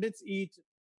even Pandits eat,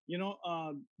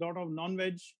 a lot of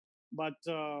non-veg, but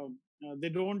they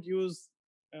don't use,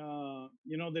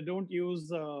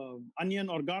 onion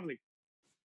or garlic.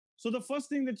 So the first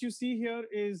thing that you see here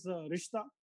is rishta.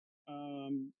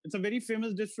 It's a very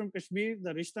famous dish from Kashmir.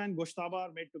 The rishta and goshtaba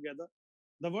are made together.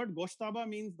 The word goshtaba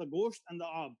means the gosht and the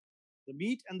ab, the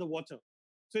meat and the water.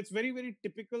 So it's very, very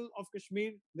typical of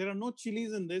Kashmir. There are no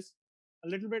chilies in this. A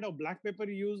little bit of black pepper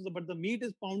used, but the meat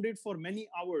is pounded for many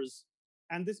hours.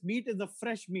 And this meat is a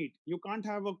fresh meat. You can't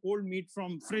have a cold meat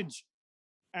from fridge.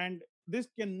 And this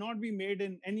cannot be made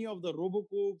in any of the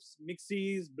robocoops,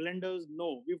 mixies, blenders.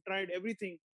 No, we've tried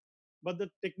everything. But the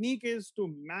technique is to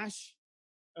mash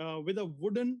with a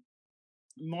wooden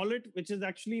mullet, which is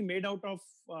actually made out of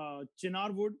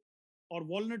chinar wood or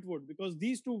walnut wood, because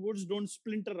these two woods don't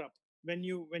splinter up when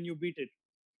you beat it.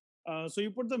 So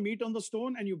you put the meat on the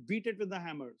stone and you beat it with the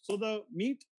hammer. So the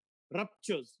meat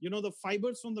ruptures. The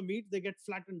fibers from the meat, they get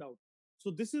flattened out.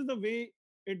 So this is the way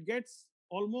it gets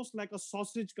almost like a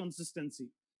sausage consistency.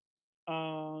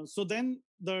 So then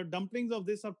the dumplings of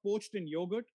this are poached in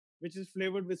yogurt, which is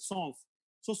flavored with saunf.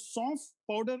 So saunf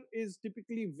powder is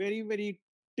typically very, very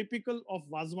typical of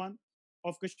Wazwan,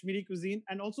 of Kashmiri cuisine,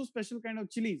 and also special kind of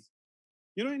chilies.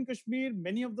 In Kashmir,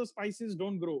 many of the spices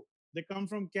don't grow. They come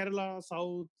from Kerala,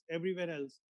 South, everywhere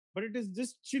else. But it is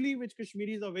this chili which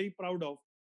Kashmiris are very proud of,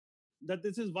 that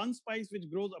this is one spice which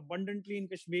grows abundantly in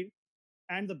Kashmir.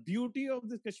 And the beauty of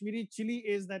this Kashmiri chili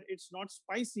is that it's not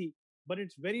spicy, but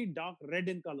it's very dark red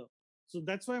in color. So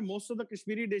that's why most of the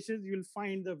Kashmiri dishes you'll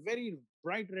find they're very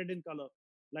bright red in color,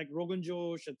 like Rogan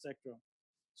Josh, etc.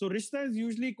 So rishta is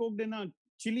usually cooked in a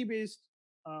chili-based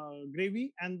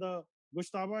gravy, and the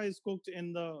gushtaba is cooked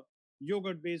in the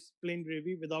yogurt-based plain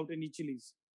gravy without any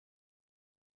chilies.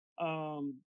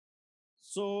 Um,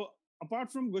 so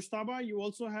apart from gushtaba, you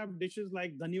also have dishes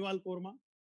like dhaniwal korma.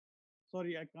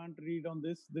 Sorry, I can't read on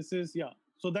this. This is, yeah.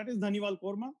 So that is dhaniwal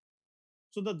korma.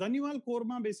 So the dhaniwal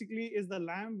korma basically is the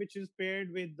lamb which is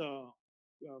paired with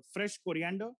fresh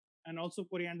coriander and also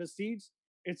coriander seeds.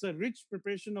 It's a rich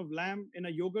preparation of lamb in a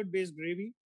yogurt-based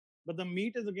gravy, but the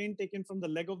meat is again taken from the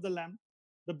leg of the lamb.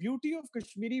 The beauty of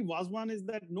Kashmiri Wazwan is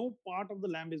that no part of the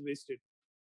lamb is wasted.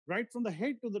 Right from the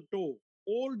head to the toe,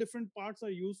 all different parts are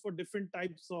used for different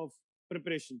types of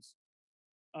preparations.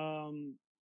 Um,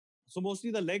 so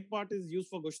mostly the leg part is used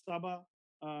for gushtaba,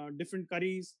 different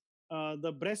curries.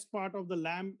 The breast part of the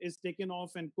lamb is taken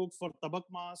off and cooked for tabak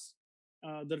mas.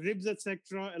 The ribs,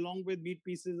 etc., along with meat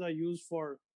pieces, are used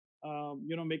for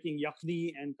making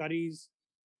yakhni and curries.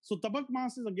 So tabak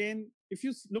mas is, again, if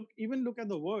you look at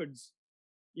the words,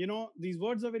 these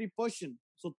words are very Persian.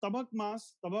 So tabak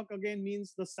mas, tabak again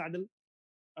means the saddle.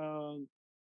 Uh,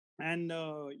 and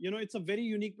it's a very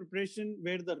unique preparation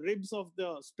where the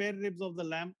spare ribs of the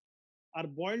lamb are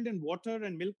boiled in water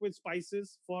and milk with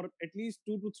spices for at least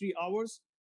 2 to 3 hours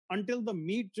until the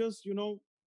meat just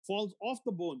falls off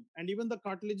the bone, and even the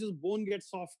cartilage's bone gets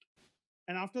soft.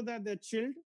 And after that, they're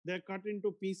chilled, they're cut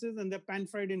into pieces, and they're pan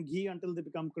fried in ghee until they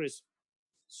become crisp.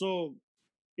 So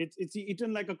it's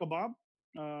eaten like a kebab.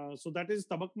 So that is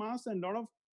tabak mas. And a lot of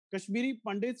Kashmiri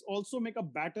pandits also make a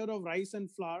batter of rice and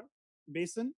flour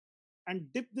basin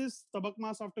and dip this tabak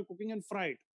mas after cooking and fry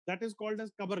it. That is called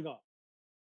as kabarga.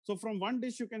 So from one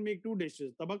dish, you can make two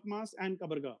dishes, tabak mas and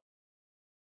kabarga.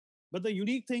 But the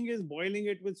unique thing is boiling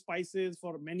it with spices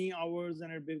for many hours,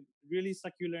 and it'll be really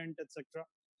succulent, etc.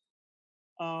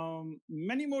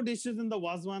 Many more dishes in the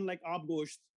Wazwan, like aab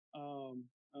gosht.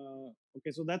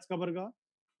 Okay, so that's kabarga.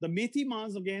 The methi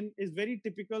mas, again, is very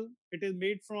typical. It is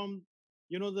made from,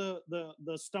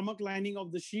 the stomach lining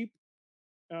of the sheep.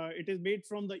 It is made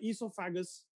from the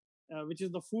esophagus, which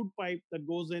is the food pipe that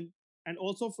goes in, and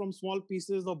also from small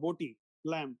pieces of boti,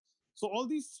 lamb. So all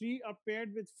these three are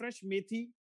paired with fresh methi,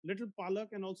 little palak,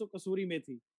 and also kasuri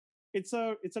methi. It's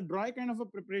a dry kind of a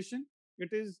preparation. It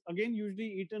is again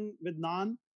usually eaten with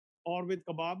naan or with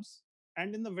kebabs.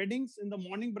 And in the weddings, in the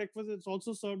morning breakfast, it's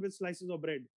also served with slices of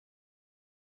bread.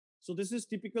 So this is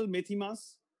typical methi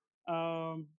mas.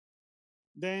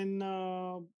 Then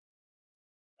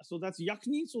so that's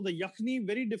yakhni. So the yakhni,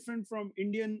 very different from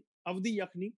Indian avdi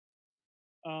yakhni.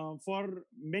 For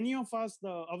many of us,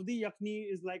 the avdi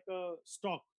yakhni is like a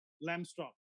stock, lamb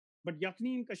stock. But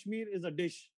yakhni in Kashmir is a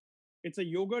dish. It's a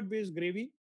yogurt-based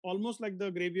gravy, almost like the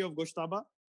gravy of goshtaba.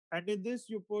 And in this,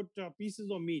 you put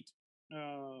pieces of meat.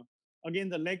 Again,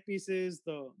 the leg pieces,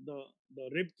 the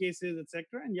rib cases,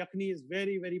 etc. And yakhni is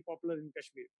very, very popular in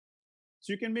Kashmir.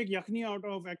 So you can make yakhni out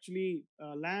of actually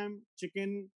lamb,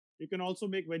 chicken. You can also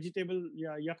make vegetable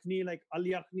yakhni like al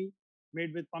yakhni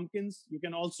made with pumpkins. You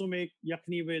can also make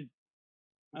yakhni with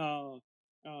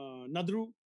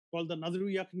nadru, called the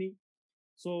nadru yakhni.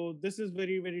 So this is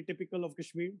very, very typical of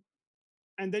Kashmir.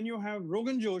 And then you have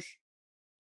Rogan Josh,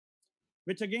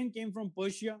 which again came from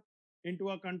Persia into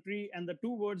our country. And the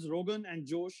two words Rogan and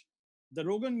Josh, the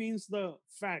Rogan means the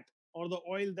fat or the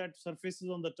oil that surfaces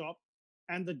on the top.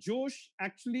 And the Josh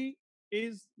actually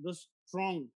is the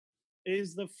strong,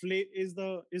 is the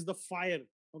fire.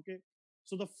 Okay.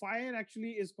 So the fire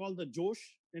actually is called the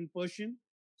Josh in Persian.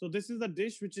 So this is the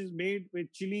dish which is made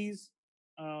with chilies,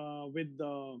 with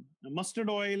mustard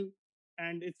oil,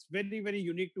 and it's very, very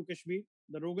unique to Kashmir.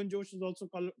 The Rogan Josh is also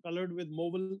colored with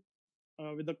moval,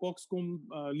 with the coxcomb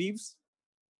leaves.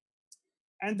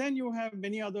 And then you have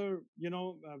many other,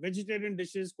 vegetarian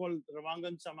dishes called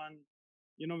Ravangan Chaman,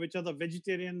 which are the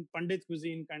vegetarian Pandit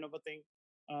cuisine kind of a thing,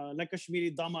 like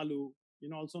Kashmiri dum aloo,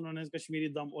 also known as Kashmiri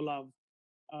dum olav,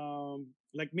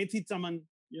 like methi chaman,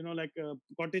 like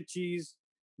cottage cheese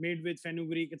made with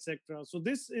fenugreek, etc. So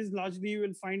this is largely you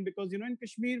will find because, in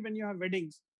Kashmir, when you have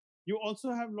weddings, you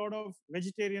also have a lot of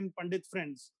vegetarian Pandit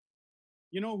friends,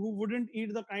 who wouldn't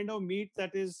eat the kind of meat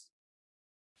that is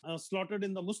slaughtered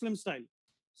in the Muslim style.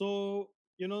 So,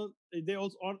 they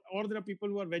also, or there are people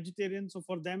who are vegetarian. So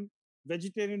for them,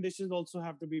 vegetarian dishes also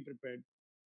have to be prepared.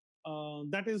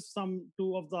 That is some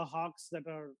two of the hawks that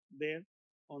are there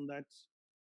on that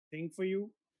thing for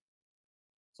you.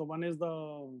 So one is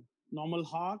the normal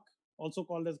hawk, also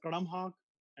called as kadam hawk,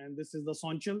 and this is the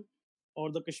sonchal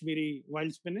or the Kashmiri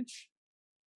wild spinach.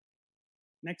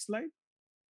 Next slide.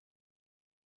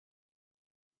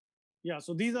 Yeah,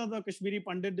 so these are the Kashmiri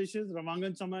Pandit dishes.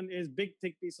 Ravangan chaman is big,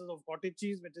 thick pieces of cottage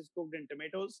cheese, which is cooked in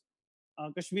tomatoes.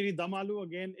 Kashmiri dum aloo,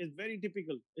 again, is very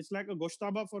typical. It's like a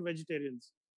goshtaba for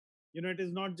vegetarians. It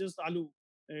is not just aloo.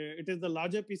 It is the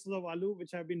larger pieces of aloo,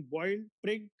 which have been boiled,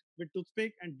 pricked with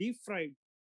toothpick, and deep fried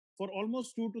for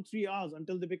almost 2 to 3 hours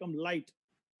until they become light.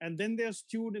 And then they are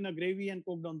stewed in a gravy and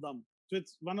cooked on dum. So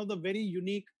it's one of the very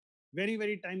unique, very,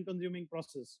 very time-consuming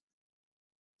process.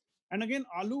 And again,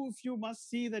 aloo, if you must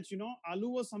see that, aloo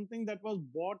was something that was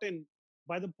bought in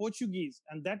by the Portuguese.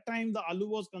 And that time, the aloo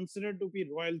was considered to be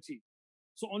royalty.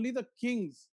 So only the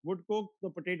kings would cook the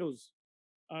potatoes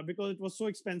because it was so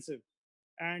expensive.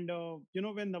 And,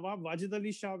 when Nawab Wajid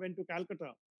Ali Shah went to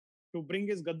Calcutta to bring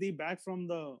his gaddi back from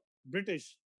the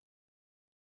British,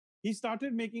 he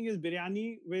started making his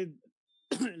biryani with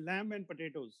lamb and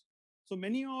potatoes. So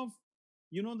many of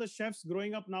the chefs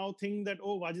growing up now think that,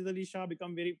 oh, Wajid Ali Shah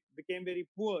became very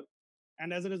poor,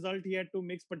 and as a result he had to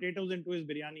mix potatoes into his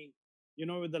biryani,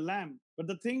 with the lamb. But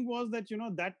the thing was that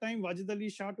that time Wajid Ali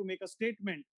Shah, to make a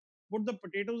statement, put the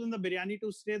potatoes in the biryani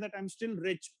to say that I'm still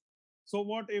rich. So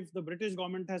what if the British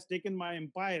government has taken my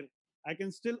empire? I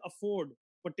can still afford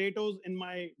potatoes in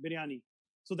my biryani.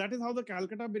 So that is how the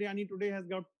Calcutta biryani today has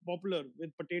got popular with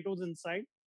potatoes inside,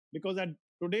 because at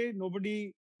today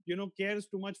nobody cares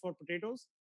too much for potatoes,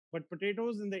 but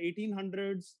potatoes in the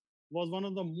 1800s was one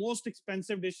of the most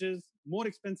expensive dishes, more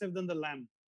expensive than the lamb.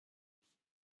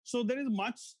 So there is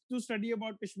much to study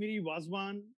about Kashmiri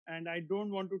Wazwan, and I don't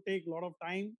want to take a lot of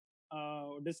time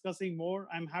discussing more.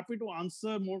 I'm happy to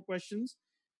answer more questions.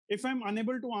 If I'm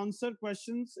unable to answer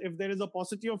questions, if there is a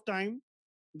paucity of time,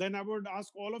 then I would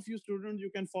ask all of you students, you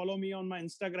can follow me on my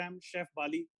Instagram. Chef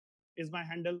Bali is my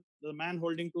handle, the man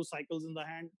holding 2 cycles in the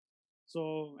hand.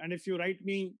 So, and if you write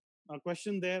me a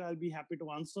question there, I'll be happy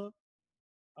to answer.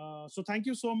 So thank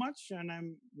you so much, and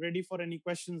I'm ready for any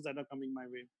questions that are coming my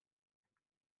way.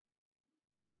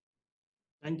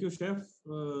 Thank you, Chef.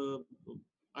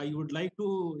 I would like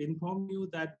to inform you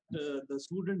that the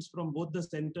students from both the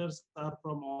centers are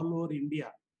from all over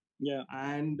India. Yeah.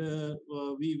 And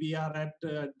we are at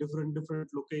different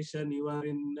location. You are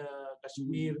in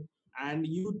Kashmir, and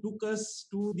you took us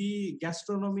to the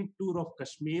gastronomic tour of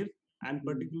Kashmir, and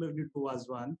particularly to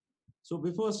Wazwan. So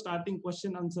before starting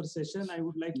question answer session, I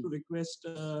would like to request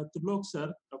Trilok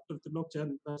sir, Dr. Trilok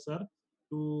Chandra sir,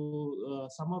 to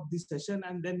sum up this session,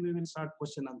 and then we will start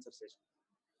question answer session.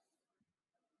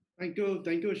 Thank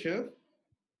you, Chef.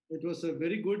 It was a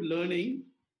very good learning.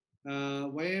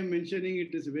 Why I'm mentioning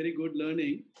it is very good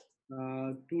learning.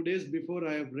 2 days before,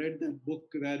 I have read that book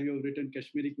where you have written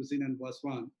Kashmiri Cuisine and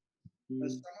Waswan.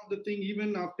 Some of the thing,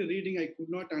 even after reading, I could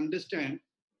not understand.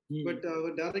 But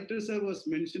our director sir was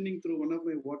mentioning through one of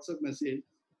my WhatsApp message,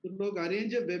 to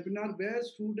arrange a webinar where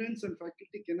students and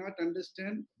faculty cannot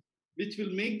understand, which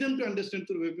will make them to understand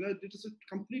through webinar. It is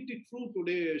completely true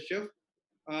today, Chef.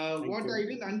 What I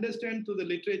didn't understand through the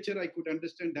literature, I could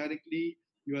understand directly.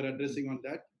 You are addressing on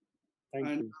that. Thank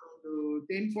and you.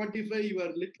 10:45, you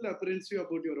are little apprehensive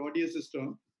about your audio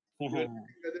system. You are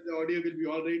whether the audio will be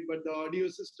all right, but the audio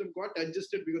system got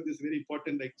adjusted because it's very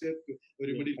important lecture to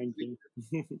everybody.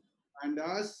 Yeah, and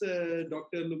as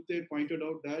Dr. Lupte pointed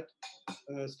out that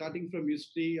starting from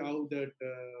history, how that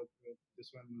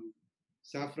this one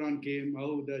saffron came,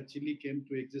 how the chili came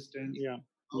to existence,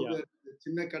 how the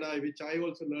chinna kadai, which I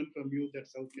also learned from you, that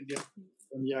South India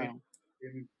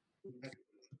came in,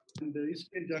 and the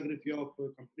history and geography of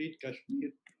complete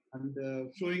Kashmir, and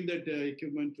showing that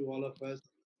equipment to all of us.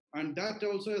 And that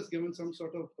also has given some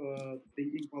sort of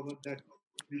thinking power that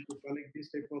we should collect these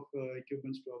type of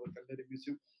equipments to our culinary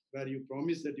museum, where you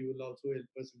promise that you will also help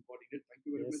us in coordinate. Thank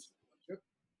you very much, Chef.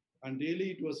 And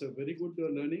really, it was a very good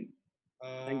learning.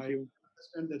 Thank you. I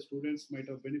understand that students might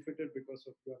have benefited because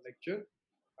of your lecture.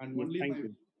 And only Thank my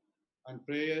you. and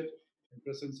prayer in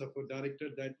presence of a director,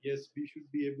 that yes, we should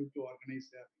be able to organize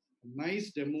a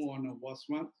nice demo on a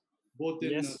Wasma, both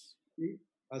in Yes,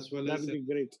 as well that as would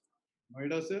be great.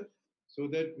 Noida, sir, so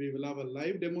that we will have a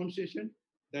live demonstration.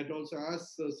 That also,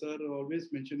 as sir always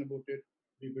mentioned about it,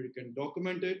 we can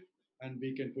document it and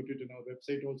we can put it in our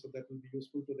website also. That will be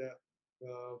useful to the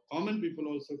common people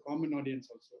also, common audience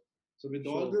also. So with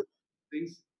all Sure. the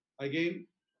things, again,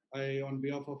 on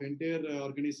behalf of entire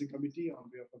organizing committee, on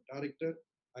behalf of director,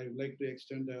 I would like to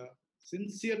extend a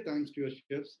sincere thanks to your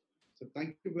chefs. So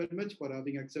thank you very much for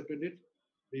having accepted it.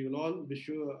 We will all wish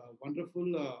you a wonderful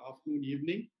afternoon,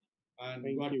 evening, and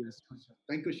Thank God you. bless you, sir.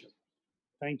 Thank you, sir.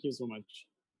 Thank you so much.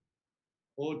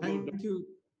 Over to Thank you.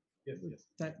 yes,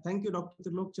 yes. Thank you, Dr.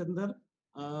 Trilok Chandar.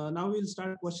 Now we'll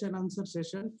start question answer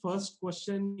session. First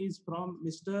question is from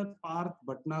Mr. Parth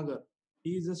Bhatnagar.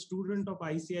 He is a student of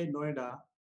ICI Noida.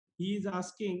 He is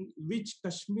asking, which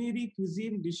Kashmiri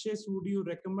cuisine dishes would you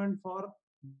recommend for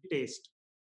taste?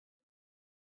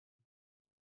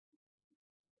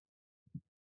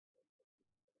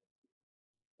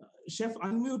 Chef,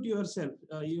 unmute yourself.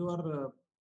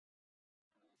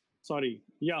 Sorry.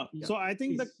 Yeah. Yeah, So I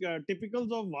think please. the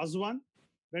typicals of Wazwan,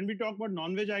 when we talk about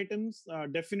non-veg items,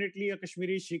 definitely a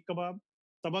Kashmiri sheikh kebab,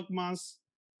 tabak mas.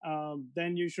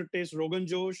 Then you should taste Rogan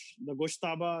Josh, the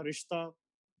Goshtaba, Rishta.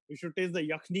 You should taste the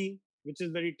Yakhni, which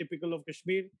is very typical of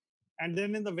Kashmir. And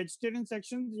then in the vegetarian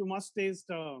sections, you must taste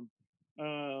the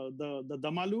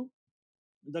damalu,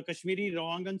 the Kashmiri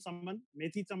rawangan saman,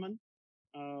 methi saman,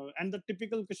 and the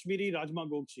typical Kashmiri rajma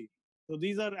gokchi. So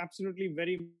these are absolutely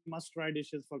very must-try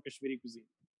dishes for Kashmiri cuisine.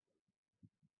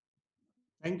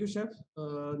 Thank you, Chef.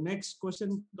 Next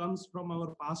question comes from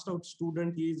our passed out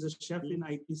student. He is a chef in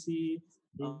ITC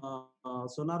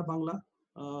Sonar Bangla.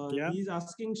 Yeah. He is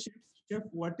asking, Chef,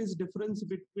 what is difference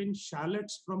between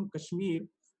shallots from Kashmir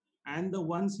and the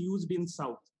ones used in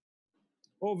South?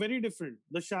 Oh, very different.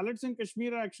 The shallots in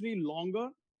Kashmir are actually longer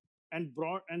and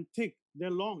broad and thick. They're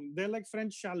long. They're like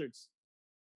French shallots.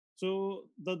 So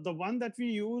the one that we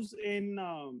use in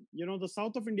the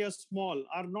south of India, small,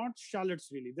 are not shallots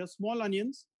really. They're small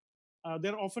onions.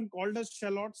 They're often called as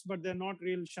shallots, but they're not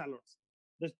real shallots.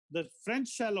 The French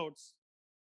shallots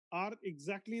are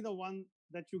exactly the one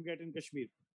that you get in Kashmir.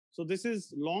 So this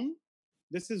is long,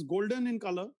 this is golden in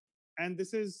color, and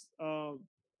this is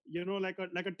like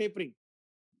a tapering,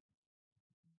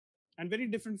 and very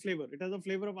different flavor. It has a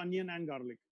flavor of onion and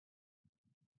garlic.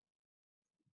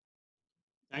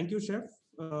 Thank you, Chef.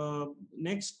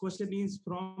 Next question is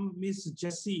from Miss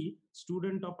Jessie,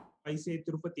 student of ICI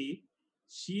Tirupati.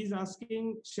 She is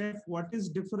asking, Chef, what is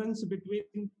difference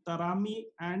between tarami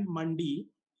and mandi?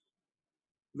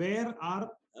 Where are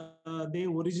they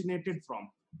originated from?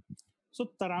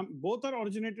 So both are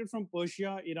originated from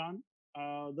Persia, Iran.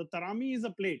 The tarami is a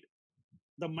plate.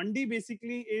 The mandi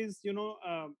basically is,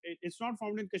 it's not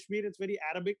found in Kashmir. It's very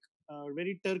Arabic,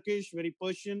 very Turkish, very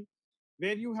Persian,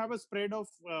 where you have a spread of,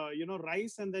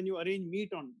 rice, and then you arrange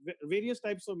meat on various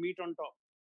types of meat on top.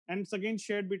 And it's again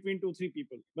shared between 2-3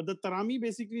 people. But the tarami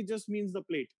basically just means the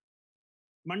plate.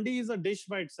 Mandi is a dish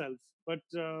by itself, but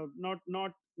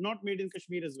not made in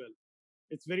Kashmir as well.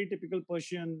 It's very typical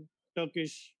Persian,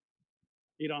 Turkish,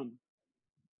 Iran.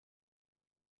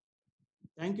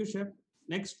 Thank you, Chef.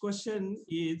 Next question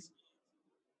is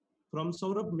from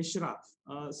Saurabh Mishra.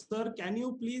 Sir, can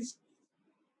you please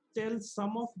tell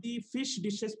some of the fish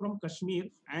dishes from Kashmir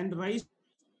and rice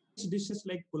dishes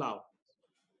like pulao?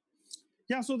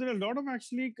 Yeah, so there are a lot of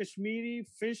actually Kashmiri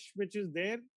fish which is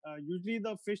there. Usually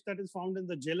the fish that is found in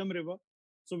the Jhelum River.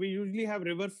 So we usually have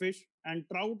river fish, and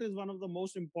trout is one of the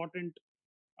most important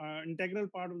integral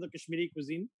part of the Kashmiri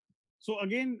cuisine. So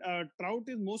again, trout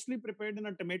is mostly prepared in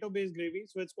a tomato-based gravy.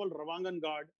 So it's called rawangan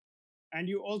guard. And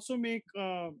you also make,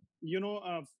 a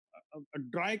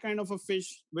dry kind of a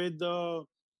fish with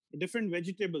different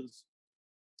vegetables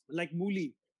like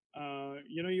mooli.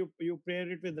 You pair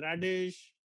it with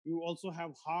radish. You also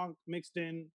have haq mixed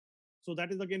in. So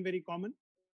that is again very common.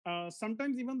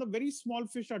 Sometimes even the very small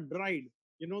fish are dried.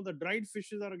 The dried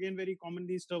fishes are again very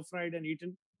commonly stir fried and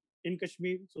eaten in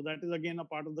Kashmir. So that is again a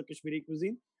part of the Kashmiri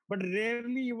cuisine. But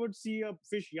rarely you would see a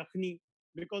fish yakhni,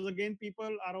 because again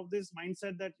people are of this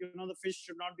mindset that the fish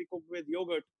should not be cooked with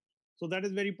yogurt. So that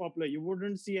is very popular. You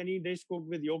wouldn't see any dish cooked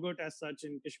with yogurt as such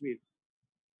in Kashmir.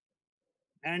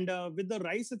 And with the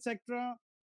rice, etc.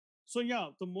 So yeah,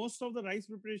 so most of the rice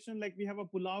preparation, like we have a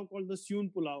pulao called the Soon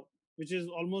pulao, which is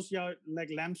almost like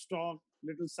lamb stock,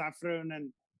 little saffron,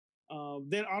 and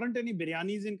there aren't any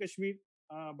biryanis in Kashmir.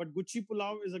 But Gucci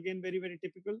pulao is again very, very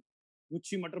typical.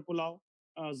 Gucci matar pulao,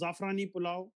 Zafrani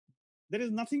pulao, There is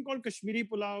nothing called Kashmiri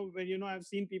pulao where, I've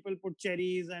seen people put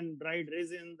cherries and dried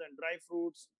raisins and dry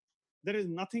fruits. There is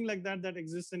nothing like that that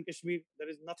exists in Kashmir. There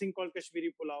is nothing called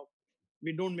Kashmiri pulao.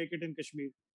 We don't make it in Kashmir.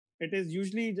 It is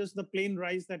usually just the plain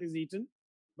rice that is eaten.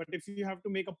 But if you have to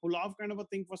make a pulao kind of a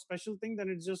thing for special thing, then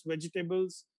it's just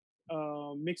vegetables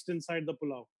mixed inside the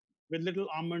pulao with little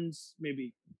almonds,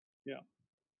 maybe. Yeah.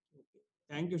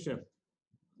 Thank you, Chef.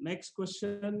 Next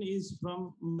question is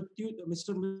from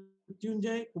Mr.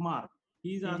 Mrityunjay Kumar.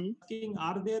 He is asking,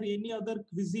 are there any other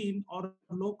cuisine or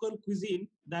local cuisine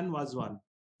than Wazwan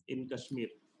in Kashmir?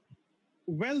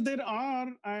 Well, there are.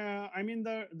 I mean,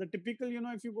 the typical,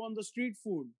 if you go on the street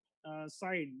food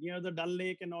side near the Dal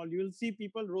Lake and all, you will see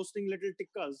people roasting little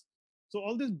tikkas. So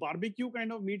all these barbecue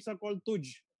kind of meats are called tuj.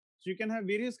 So you can have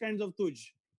various kinds of tuj.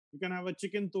 You can have a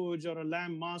chicken tuj or a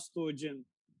lamb mas tuj, and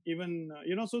even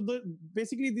So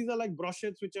basically these are like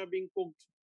brochettes which are being cooked,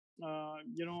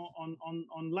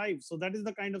 on live. So that is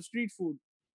the kind of street food.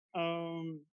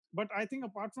 But I think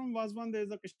apart from Wazwan,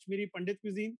 there's a Kashmiri Pandit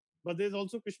cuisine, but there's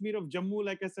also Kashmir of Jammu,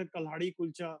 like I said, Kalhadi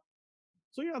kulcha.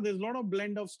 So yeah, there's a lot of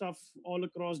blend of stuff all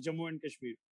across Jammu and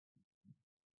Kashmir.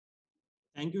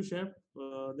 Thank you, Chef.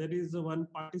 There is one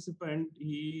participant.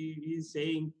 He is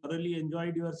saying thoroughly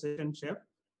enjoyed your session, Chef.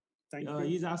 Thank you.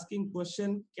 He's asking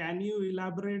question. Can you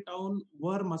elaborate on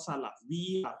Var masala?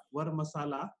 Var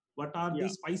masala. What are the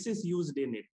spices used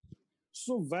in it?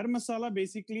 So Var masala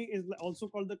basically is also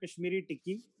called the Kashmiri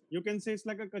tikki. You can say it's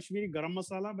like a Kashmiri garam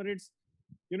masala, but it's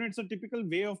it's a typical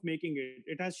way of making it.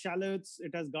 It has shallots,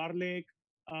 it has garlic,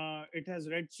 it has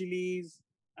red chilies,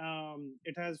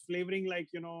 it has flavoring like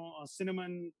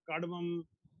cinnamon, cardamom,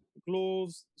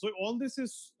 cloves. So all this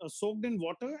is soaked in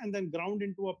water and then ground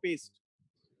into a paste.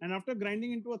 And after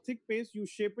grinding into a thick paste, you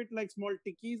shape it like small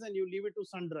tikkis and you leave it to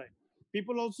sun dry.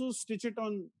 People also stitch it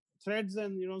on threads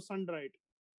and sun dry it.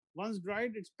 Once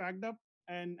dried, it's packed up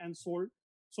and sold.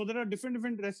 So there are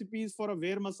different recipes for a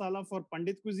Ver masala for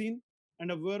Pandit cuisine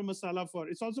and a Ver masala for,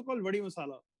 it's also called Vadi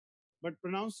masala, but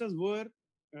pronounced as Ver,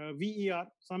 V-E-R.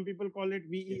 Some people call it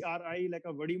V-E-R-I, like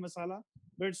a Vadi masala,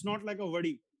 but it's not like a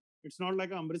Vadi. It's not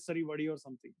like a Amritsari Vadi or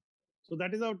something. So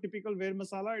that is our typical Ver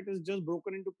masala. It is just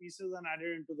broken into pieces and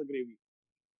added into the gravy.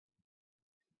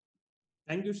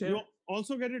 Thank you, Chef. You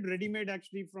also get it ready-made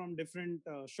actually from different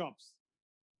shops.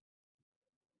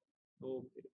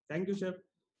 Okay. Thank you, Chef.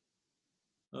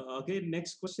 Okay,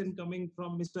 next question coming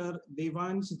from Mr.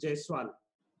 Devansh Jaiswal.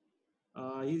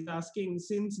 He's asking,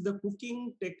 since the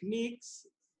cooking techniques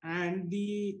and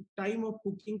the time of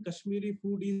cooking Kashmiri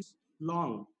food is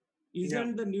long,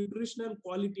 isn't the nutritional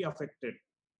quality affected?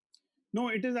 No,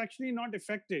 it is actually not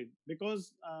affected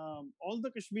because all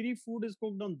the Kashmiri food is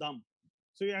cooked on dum.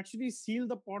 So you actually seal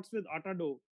the pots with atta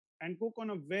dough and cook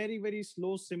on a very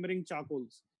slow simmering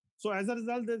charcoals. So as a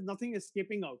result, there's nothing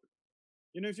escaping out.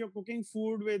 If you're cooking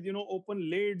food with open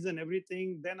lids and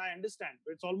everything, then I understand.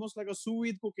 But it's almost like a sous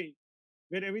vide cooking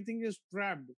where everything is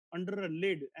trapped under a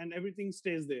lid and everything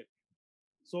stays there.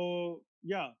 So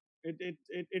yeah, it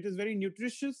is very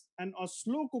nutritious, and a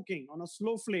slow cooking on a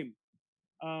slow flame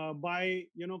by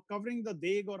covering the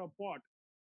deg or a pot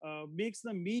makes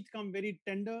the meat come very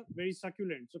tender, very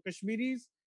succulent. So Kashmiris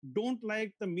don't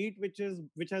like the meat which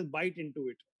has bite into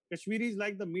it. Kashmiris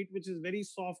like the meat which is very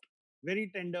soft,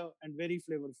 very tender, and very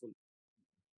flavorful.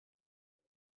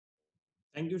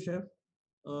 Thank you, Chef.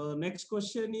 Next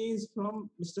question is from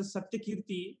Mr.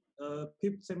 Satyakirti,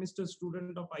 5th semester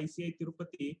student of ICI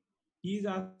Tirupati. He is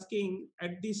asking,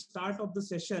 at the start of the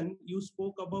session, you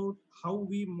spoke about how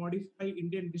we modify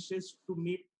Indian dishes to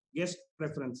meet guest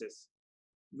preferences.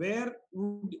 Where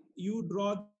would you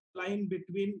draw the line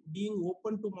between being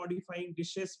open to modifying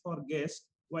dishes for guests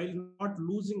while not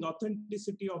losing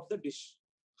authenticity of the dish?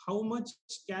 How much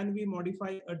can we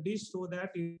modify a dish so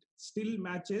that it still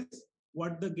matches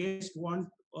what the guest want,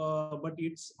 but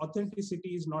its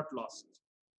authenticity is not lost?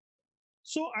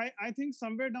 So I think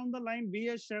somewhere down the line, we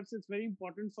as chefs, it's very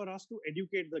important for us to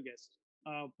educate the guest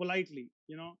politely.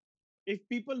 If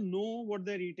people know what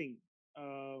they're eating,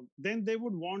 then they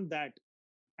would want that.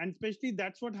 And especially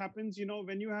that's what happens,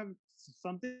 when you have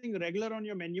something regular on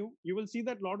your menu, you will see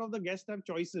that a lot of the guests have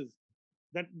choices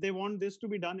that they want this to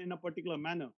be done in a particular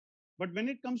manner. But when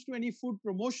it comes to any food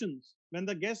promotions, when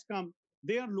the guests come,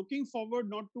 they are looking forward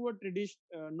not to a tradition,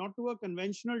 not to a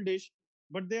conventional dish,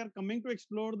 but they are coming to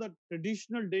explore the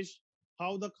traditional dish,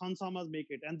 how the khansamas make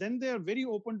it. And then they are very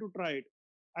open to try it.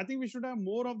 I think we should have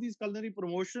more of these culinary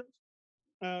promotions.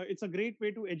 It's a great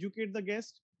way to educate the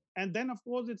guest. And then, of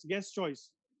course, it's guest choice.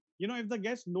 If the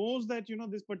guest knows that,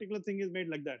 this particular thing is made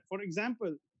like that. For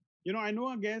example, I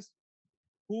know a guest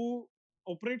who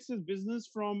operates his business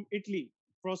from Italy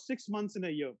for 6 months in a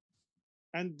year.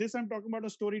 And this, I'm talking about a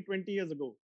story 20 years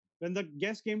ago. When the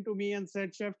guest came to me and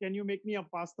said, Chef, can you make me a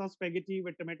pasta spaghetti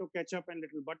with tomato ketchup and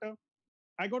little butter?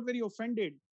 I got very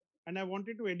offended and I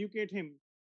wanted to educate him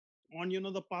on,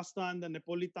 the pasta and the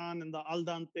Napolitan and the al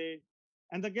dente.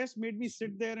 And the guest made me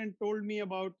sit there and told me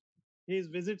about his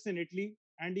visits in Italy.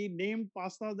 And he named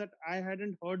pastas that I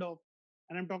hadn't heard of.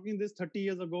 And I'm talking this 30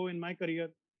 years ago in my career,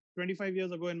 25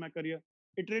 years ago in my career.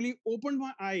 It really opened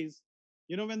my eyes,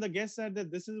 when the guest said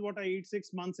that this is what I eat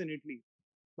 6 months in Italy.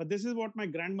 But this is what my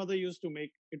grandmother used to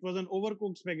make. It was an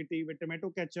overcooked spaghetti with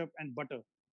tomato ketchup and butter.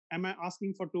 Am I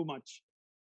asking for too much?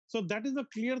 So that is a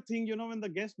clear thing, when the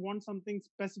guest wants something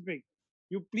specific,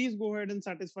 you please go ahead and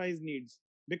satisfy his needs.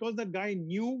 Because the guy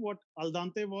knew what al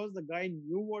dente was, the guy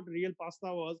knew what real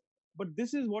pasta was, but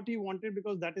this is what he wanted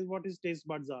because that is what his taste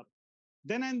buds are.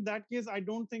 Then in that case, I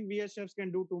don't think we as chefs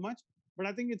can do too much, but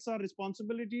I think it's our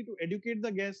responsibility to educate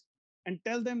the guest and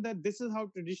tell them that this is how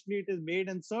traditionally it is made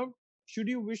and served. Should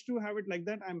you wish to have it like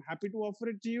that, I'm happy to offer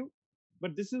it to you.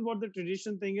 But this is what the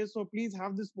tradition thing is. So please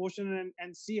have this portion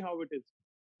and see how it is.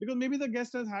 Because maybe the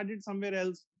guest has had it somewhere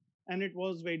else and it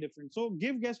was very different. So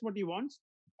give guest what he wants.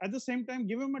 At the same time,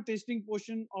 give him a tasting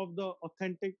portion of the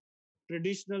authentic,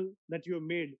 traditional that you have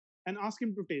made and ask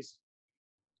him to taste.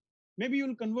 Maybe you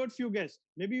will convert few guests.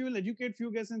 Maybe you will educate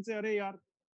few guests and say, "Arey yaar,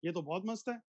 ye to bahut mast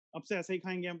hai. Ab se aise hi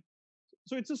khayenge hum."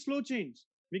 So it's a slow change.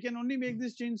 We can only make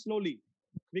this change slowly.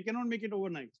 We cannot make it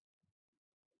overnight.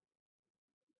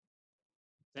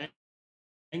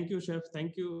 Thank you, Chef.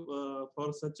 Thank you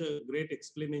for such a great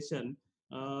explanation.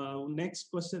 Next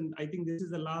question. I think this is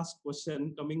the last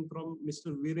question coming from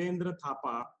Mr. Virendra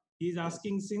Thapa. He's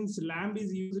asking, since lamb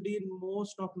is used in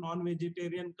most of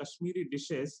non-vegetarian Kashmiri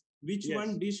dishes, which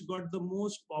one dish got the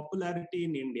most popularity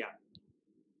in India?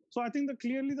 So I think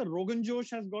clearly the Rogan Josh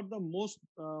has got the most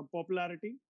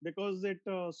popularity because it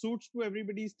suits to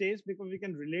everybody's taste because we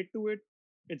can relate to it.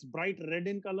 It's bright red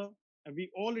in color.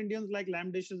 We all Indians like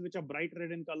lamb dishes which are bright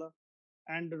red in color.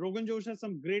 And Rogan Josh has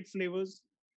some great flavors.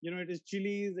 It is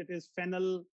chilies, it is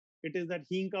fennel, it is that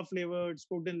hinka flavor. It's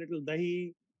cooked in little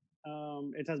dahi.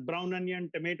 It has brown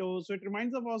onion, tomatoes. So it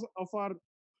reminds us of our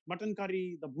mutton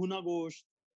curry, the bhuna gosht.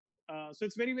 So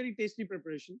it's very, very tasty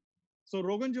preparation. So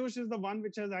Rogan Josh is the one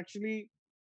which has actually,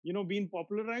 been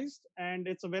popularized and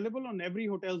it's available on every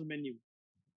hotel's menu.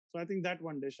 So I think that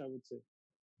one dish I would say.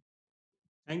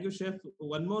 Thank you, Chef.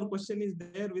 One more question is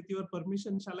there. With your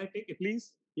permission, shall I take it?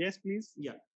 Please. Yes, please.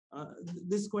 Yeah.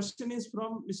 This question is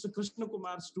from Mr. Krishna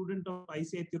Kumar, student of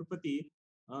ICA Tirupati.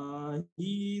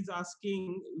 He is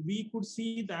asking, we could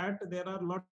see that there are a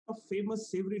lot of famous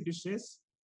savory dishes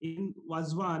in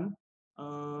Wazwan.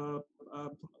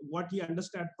 What he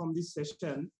understand from this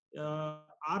session,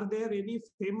 are there any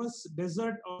famous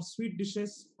dessert or sweet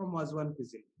dishes from Wazwan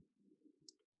cuisine?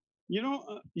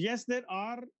 Yes, there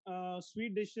are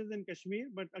sweet dishes in Kashmir,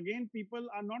 but again, people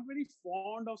are not very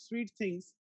fond of sweet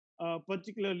things,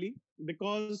 particularly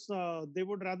because they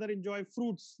would rather enjoy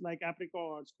fruits like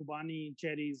apricots, khubani,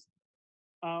 cherries.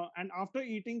 And after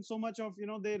eating so much of,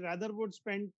 they rather would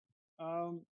spend,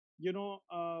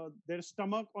 their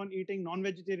stomach on eating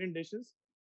non-vegetarian dishes.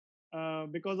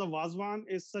 Because the Wazwan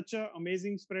is such an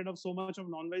amazing spread of so much of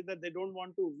non-veg that they don't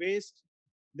want to waste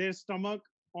their stomach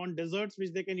on desserts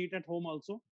which they can eat at home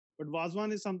also. But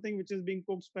Wazwan is something which is being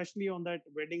cooked specially on that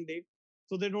wedding day.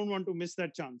 So they don't want to miss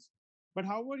that chance. But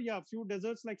however, yeah, few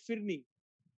desserts like firni.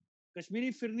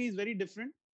 Kashmiri firni is very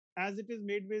different as it is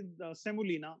made with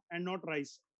semolina and not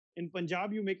rice. In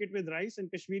Punjab, you make it with rice. In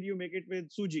Kashmir, you make it with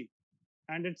suji.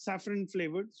 And it's saffron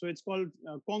flavored. So it's called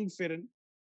Kong firin.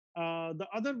 The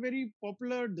other very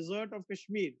popular dessert of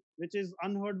Kashmir, which is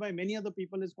unheard by many other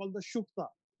people, is called the shufta.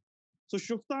 So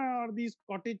shufta are these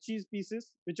cottage cheese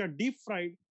pieces which are deep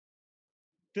fried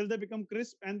till they become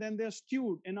crisp, and then they're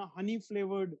stewed in a honey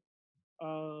flavored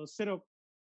syrup,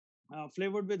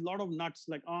 flavored with a lot of nuts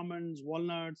like almonds,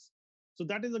 walnuts. So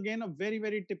that is again a very,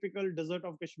 very typical dessert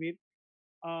of Kashmir.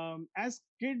 As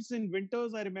kids in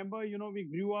winters, I remember, we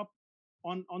grew up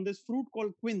on this fruit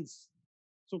called quince.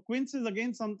 So quince is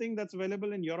again something that's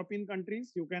available in European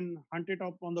countries. You can hunt it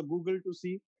up on the Google to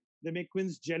see. They make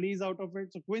quince jellies out of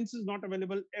it. So quince is not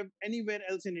available anywhere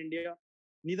else in India,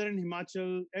 neither in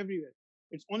Himachal, everywhere.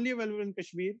 It's only available in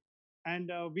Kashmir.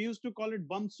 And we used to call it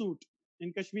bum suit.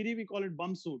 In Kashmiri, we call it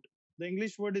bum suit. The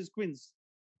English word is quince.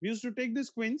 We used to take this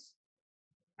quince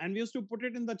and we used to put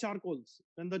it in the charcoals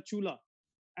and the chula.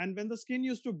 And when the skin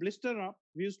used to blister up,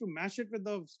 we used to mash it with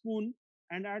a spoon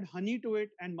and add honey to it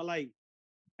and malai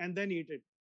and then eat it.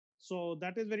 So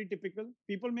that is very typical.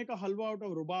 People make a halwa out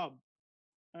of rhubarb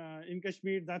in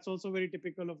Kashmir. That's also very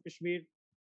typical of Kashmir.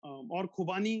 or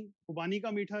khubani. Khubani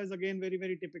ka meetha is again very,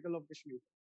 very typical of Kashmir.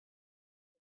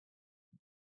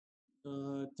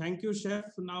 Thank you, Chef.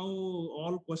 Now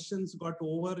all questions got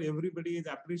over. Everybody is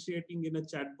appreciating in a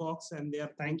chat box, and they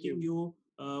are thanking you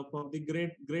for the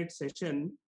great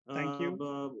session. Thank you.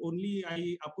 Only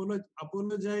I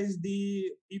apologize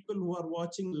the people who are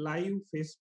watching live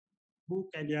Facebook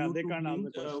and YouTube they can't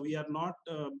link. answer We are not.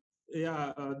 They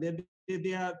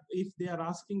are, if they are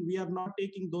asking, we are not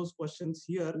taking those questions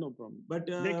here. No problem. But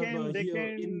they can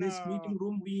here in this meeting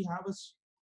room we have a.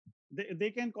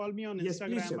 They can call me on Yes,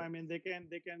 Instagram. please, I mean, they can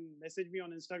message me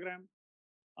on Instagram.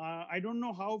 I don't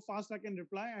know how fast I can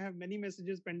reply. I have many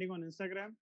messages pending on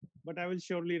Instagram, but I will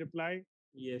surely reply.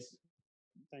 Yes.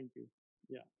 Thank you.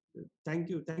 Yeah. Thank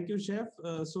you, Chef.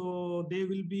 So they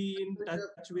will be in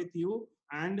touch with you,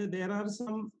 and there are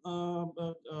some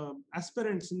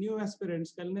aspirants, new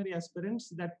aspirants, culinary aspirants.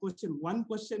 That one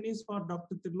question is for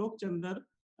Dr. Trilok Chandar.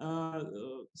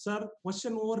 Sir,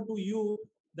 question over to you.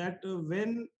 That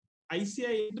when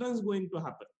ICI entrance going to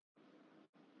happen?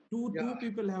 Two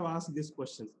people have asked this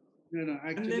question. No,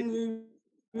 actually, and then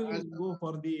we will go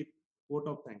for the vote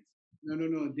of thanks.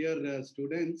 No. Dear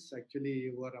students,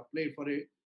 actually, who are applied for it,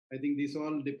 I think this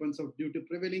all depends of due to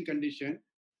prevailing condition.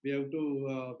 We have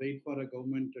to wait for a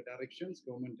government directions,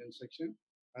 government instruction.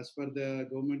 As per the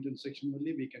government instruction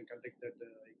only, we can conduct that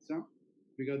exam,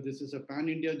 because this is a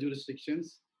pan-India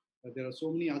jurisdictions. There are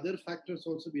so many other factors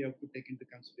also we have to take into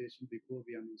consideration before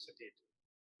we announce a date,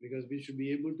 because we should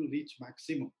be able to reach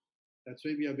maximum. That's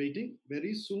why we are waiting.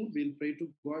 Very soon, we'll pray to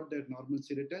God that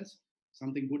normalcy returns,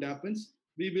 something good happens.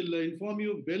 We will inform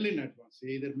you well in advance,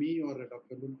 either me or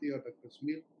Dr. Lunti or Dr.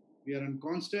 Sunil. We are in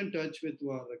constant touch with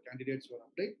our candidates who are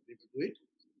applied. We will do it.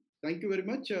 Thank you very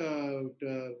much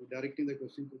directing the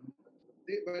question to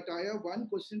me. But I have one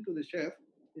question to the chef.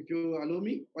 If you allow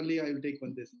me, only I will take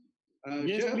on this.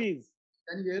 Yes, chef, please.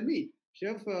 can you hear me?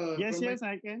 Chef, yes,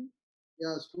 I can.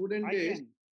 Yeah, student I days. can.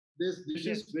 This dish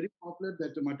is very popular,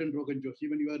 that mutton rogan josh.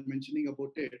 Even you are mentioning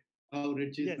about it, how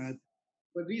red cheese. Yes.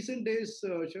 But recent days,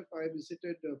 chef, I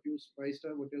visited a few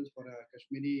five-star hotels for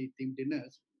Kashmiri themed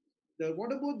dinners.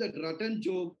 What about that rattan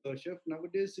joke, chef?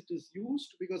 Nowadays it is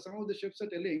used because some of the chefs are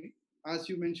telling, as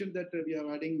you mentioned, that we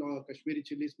are adding Kashmiri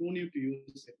chilies. No need to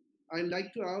use it. I'd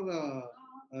like to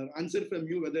have answer from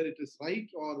you whether it is right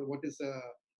or what is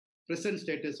present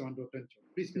status on rattan joke.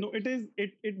 Please. No,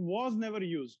 it was never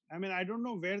used. I mean, I don't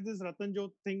know where this Ratan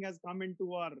Jot thing has come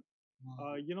into our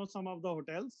some of the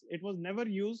hotels. It was never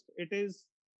used. It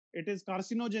is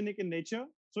carcinogenic in nature.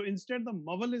 So instead, the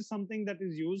mawal is something that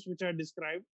is used, which I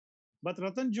described. But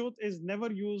Ratan Jot is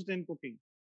never used in cooking.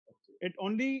 It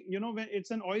only, when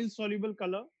it's an oil soluble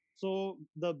color. So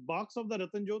the box of the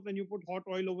Ratan Jot, when you put hot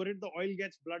oil over it, the oil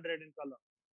gets blood red in color.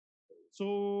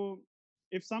 So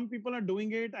if some people are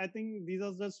doing it, I think these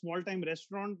are just small time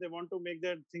restaurants. They want to make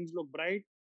their things look bright,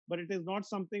 but it is not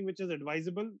something which is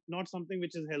advisable, not something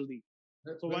which is healthy.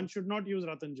 So one should not use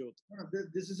Ratan Jot.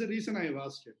 This is the reason I have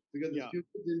asked it, because the future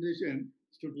generation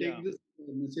should take this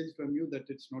message from you that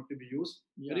it's not to be used.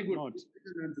 Very good.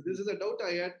 This is a doubt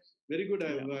I had. Very good.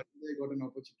 I got an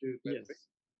opportunity to clarify.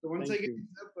 So once again,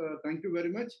 thank you very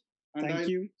much. And thank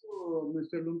you.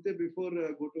 Mr. Lumte, before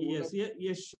go to yes, chef.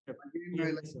 Again,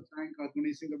 I like to thank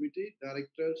Organizing Committee,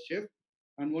 Director, Chef,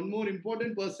 and one more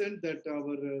important person, that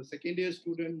our second year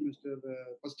student, Mr.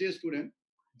 First year student,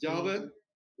 Javed,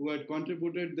 who had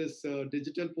contributed this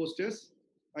digital posters.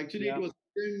 Actually, it was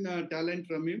talent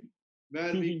from him,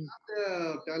 where we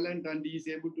have the talent and he is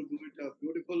able to do it a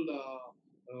beautiful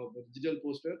digital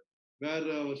poster, where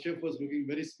our chef was looking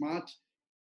very smart.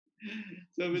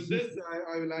 So with this,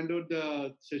 I will hand over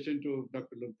the session to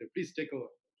Dr. Lumte. Please take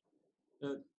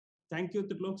over. Thank you,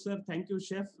 Trilok sir. Thank you,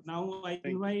 chef. Now I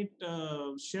invite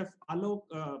Chef Alok,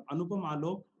 Anupam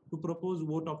Alok, to propose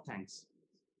vote of thanks.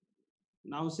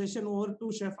 Now session over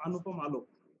to Chef Anupam Alok.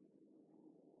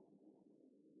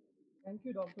 Thank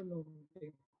you, Dr.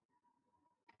 Lumte.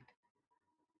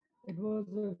 It was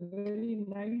a very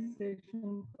nice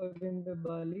session, Parvinder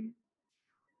Bali.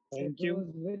 Thank you. It was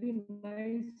very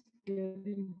nice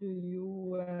hearing to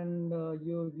you and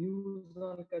your views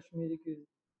on Kashmiri cuisine.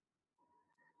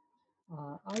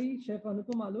 I, Chef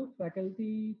Anupam Alok,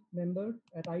 faculty member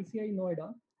at ICI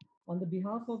Noida, on the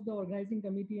behalf of the organizing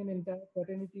committee and entire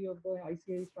fraternity of the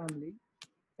ICI family,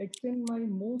 extend my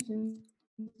most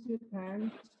sincere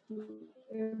thanks to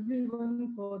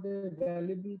everyone for their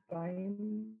valuable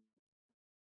time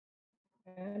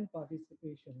and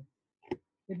participation.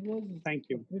 It was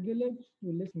a privilege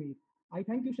to listen to me. I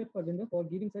thank you, Chef Parvinder, for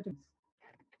giving such a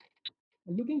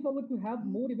nice. Looking forward to have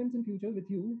more events in future with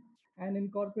you and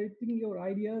incorporating your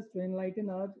ideas to enlighten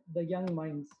the young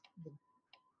minds.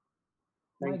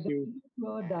 My Thank you. gratitude to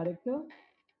our director,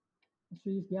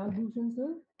 Sri Gyan Bhushan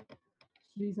sir,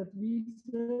 Sri Satveer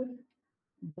sir,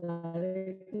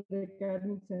 Director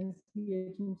Academics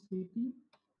NCHM City,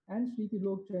 and Sri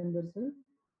Tilok Chandar sir,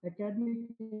 Academic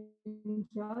in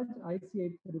charge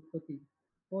ICI Tirupati,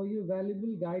 for your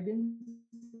valuable guidance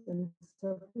and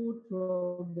support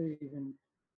throughout the event.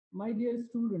 My dear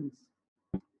students,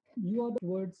 you are the ones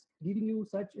towards giving you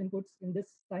such inputs in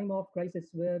this time of crisis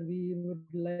where we would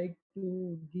like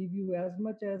to give you as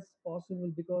much as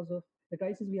possible because of the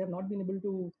crisis. We have not been able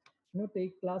to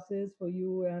take classes for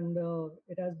you, and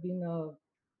it has been a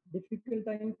difficult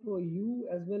time for you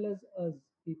as well as us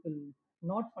people,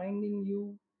 not finding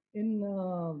you in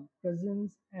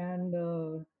presence and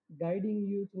guiding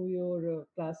you through your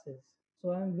classes.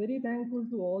 So I'm very thankful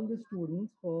to all the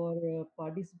students for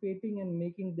participating and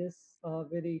making this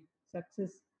very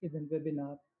success event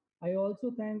webinar. I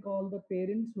also thank all the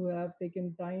parents who have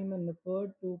taken time and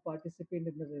effort to participate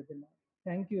in the webinar.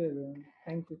 Thank you, everyone.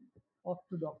 Thank you. Off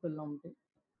to Dr. Lamte.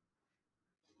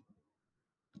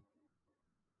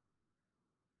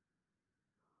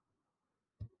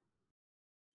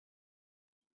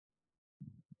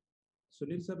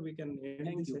 Sunil sir, we can end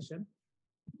Thank the you. session.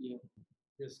 Yeah.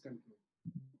 Yes, conclude.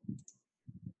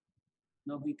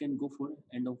 Now we can go for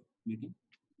end of meeting.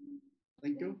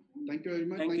 Thank you. Thank you very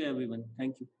much. Thank you, everyone.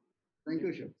 Thank you. Thank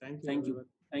you, Chef. Thank you, Thank you. everyone.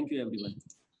 Thank you, everyone.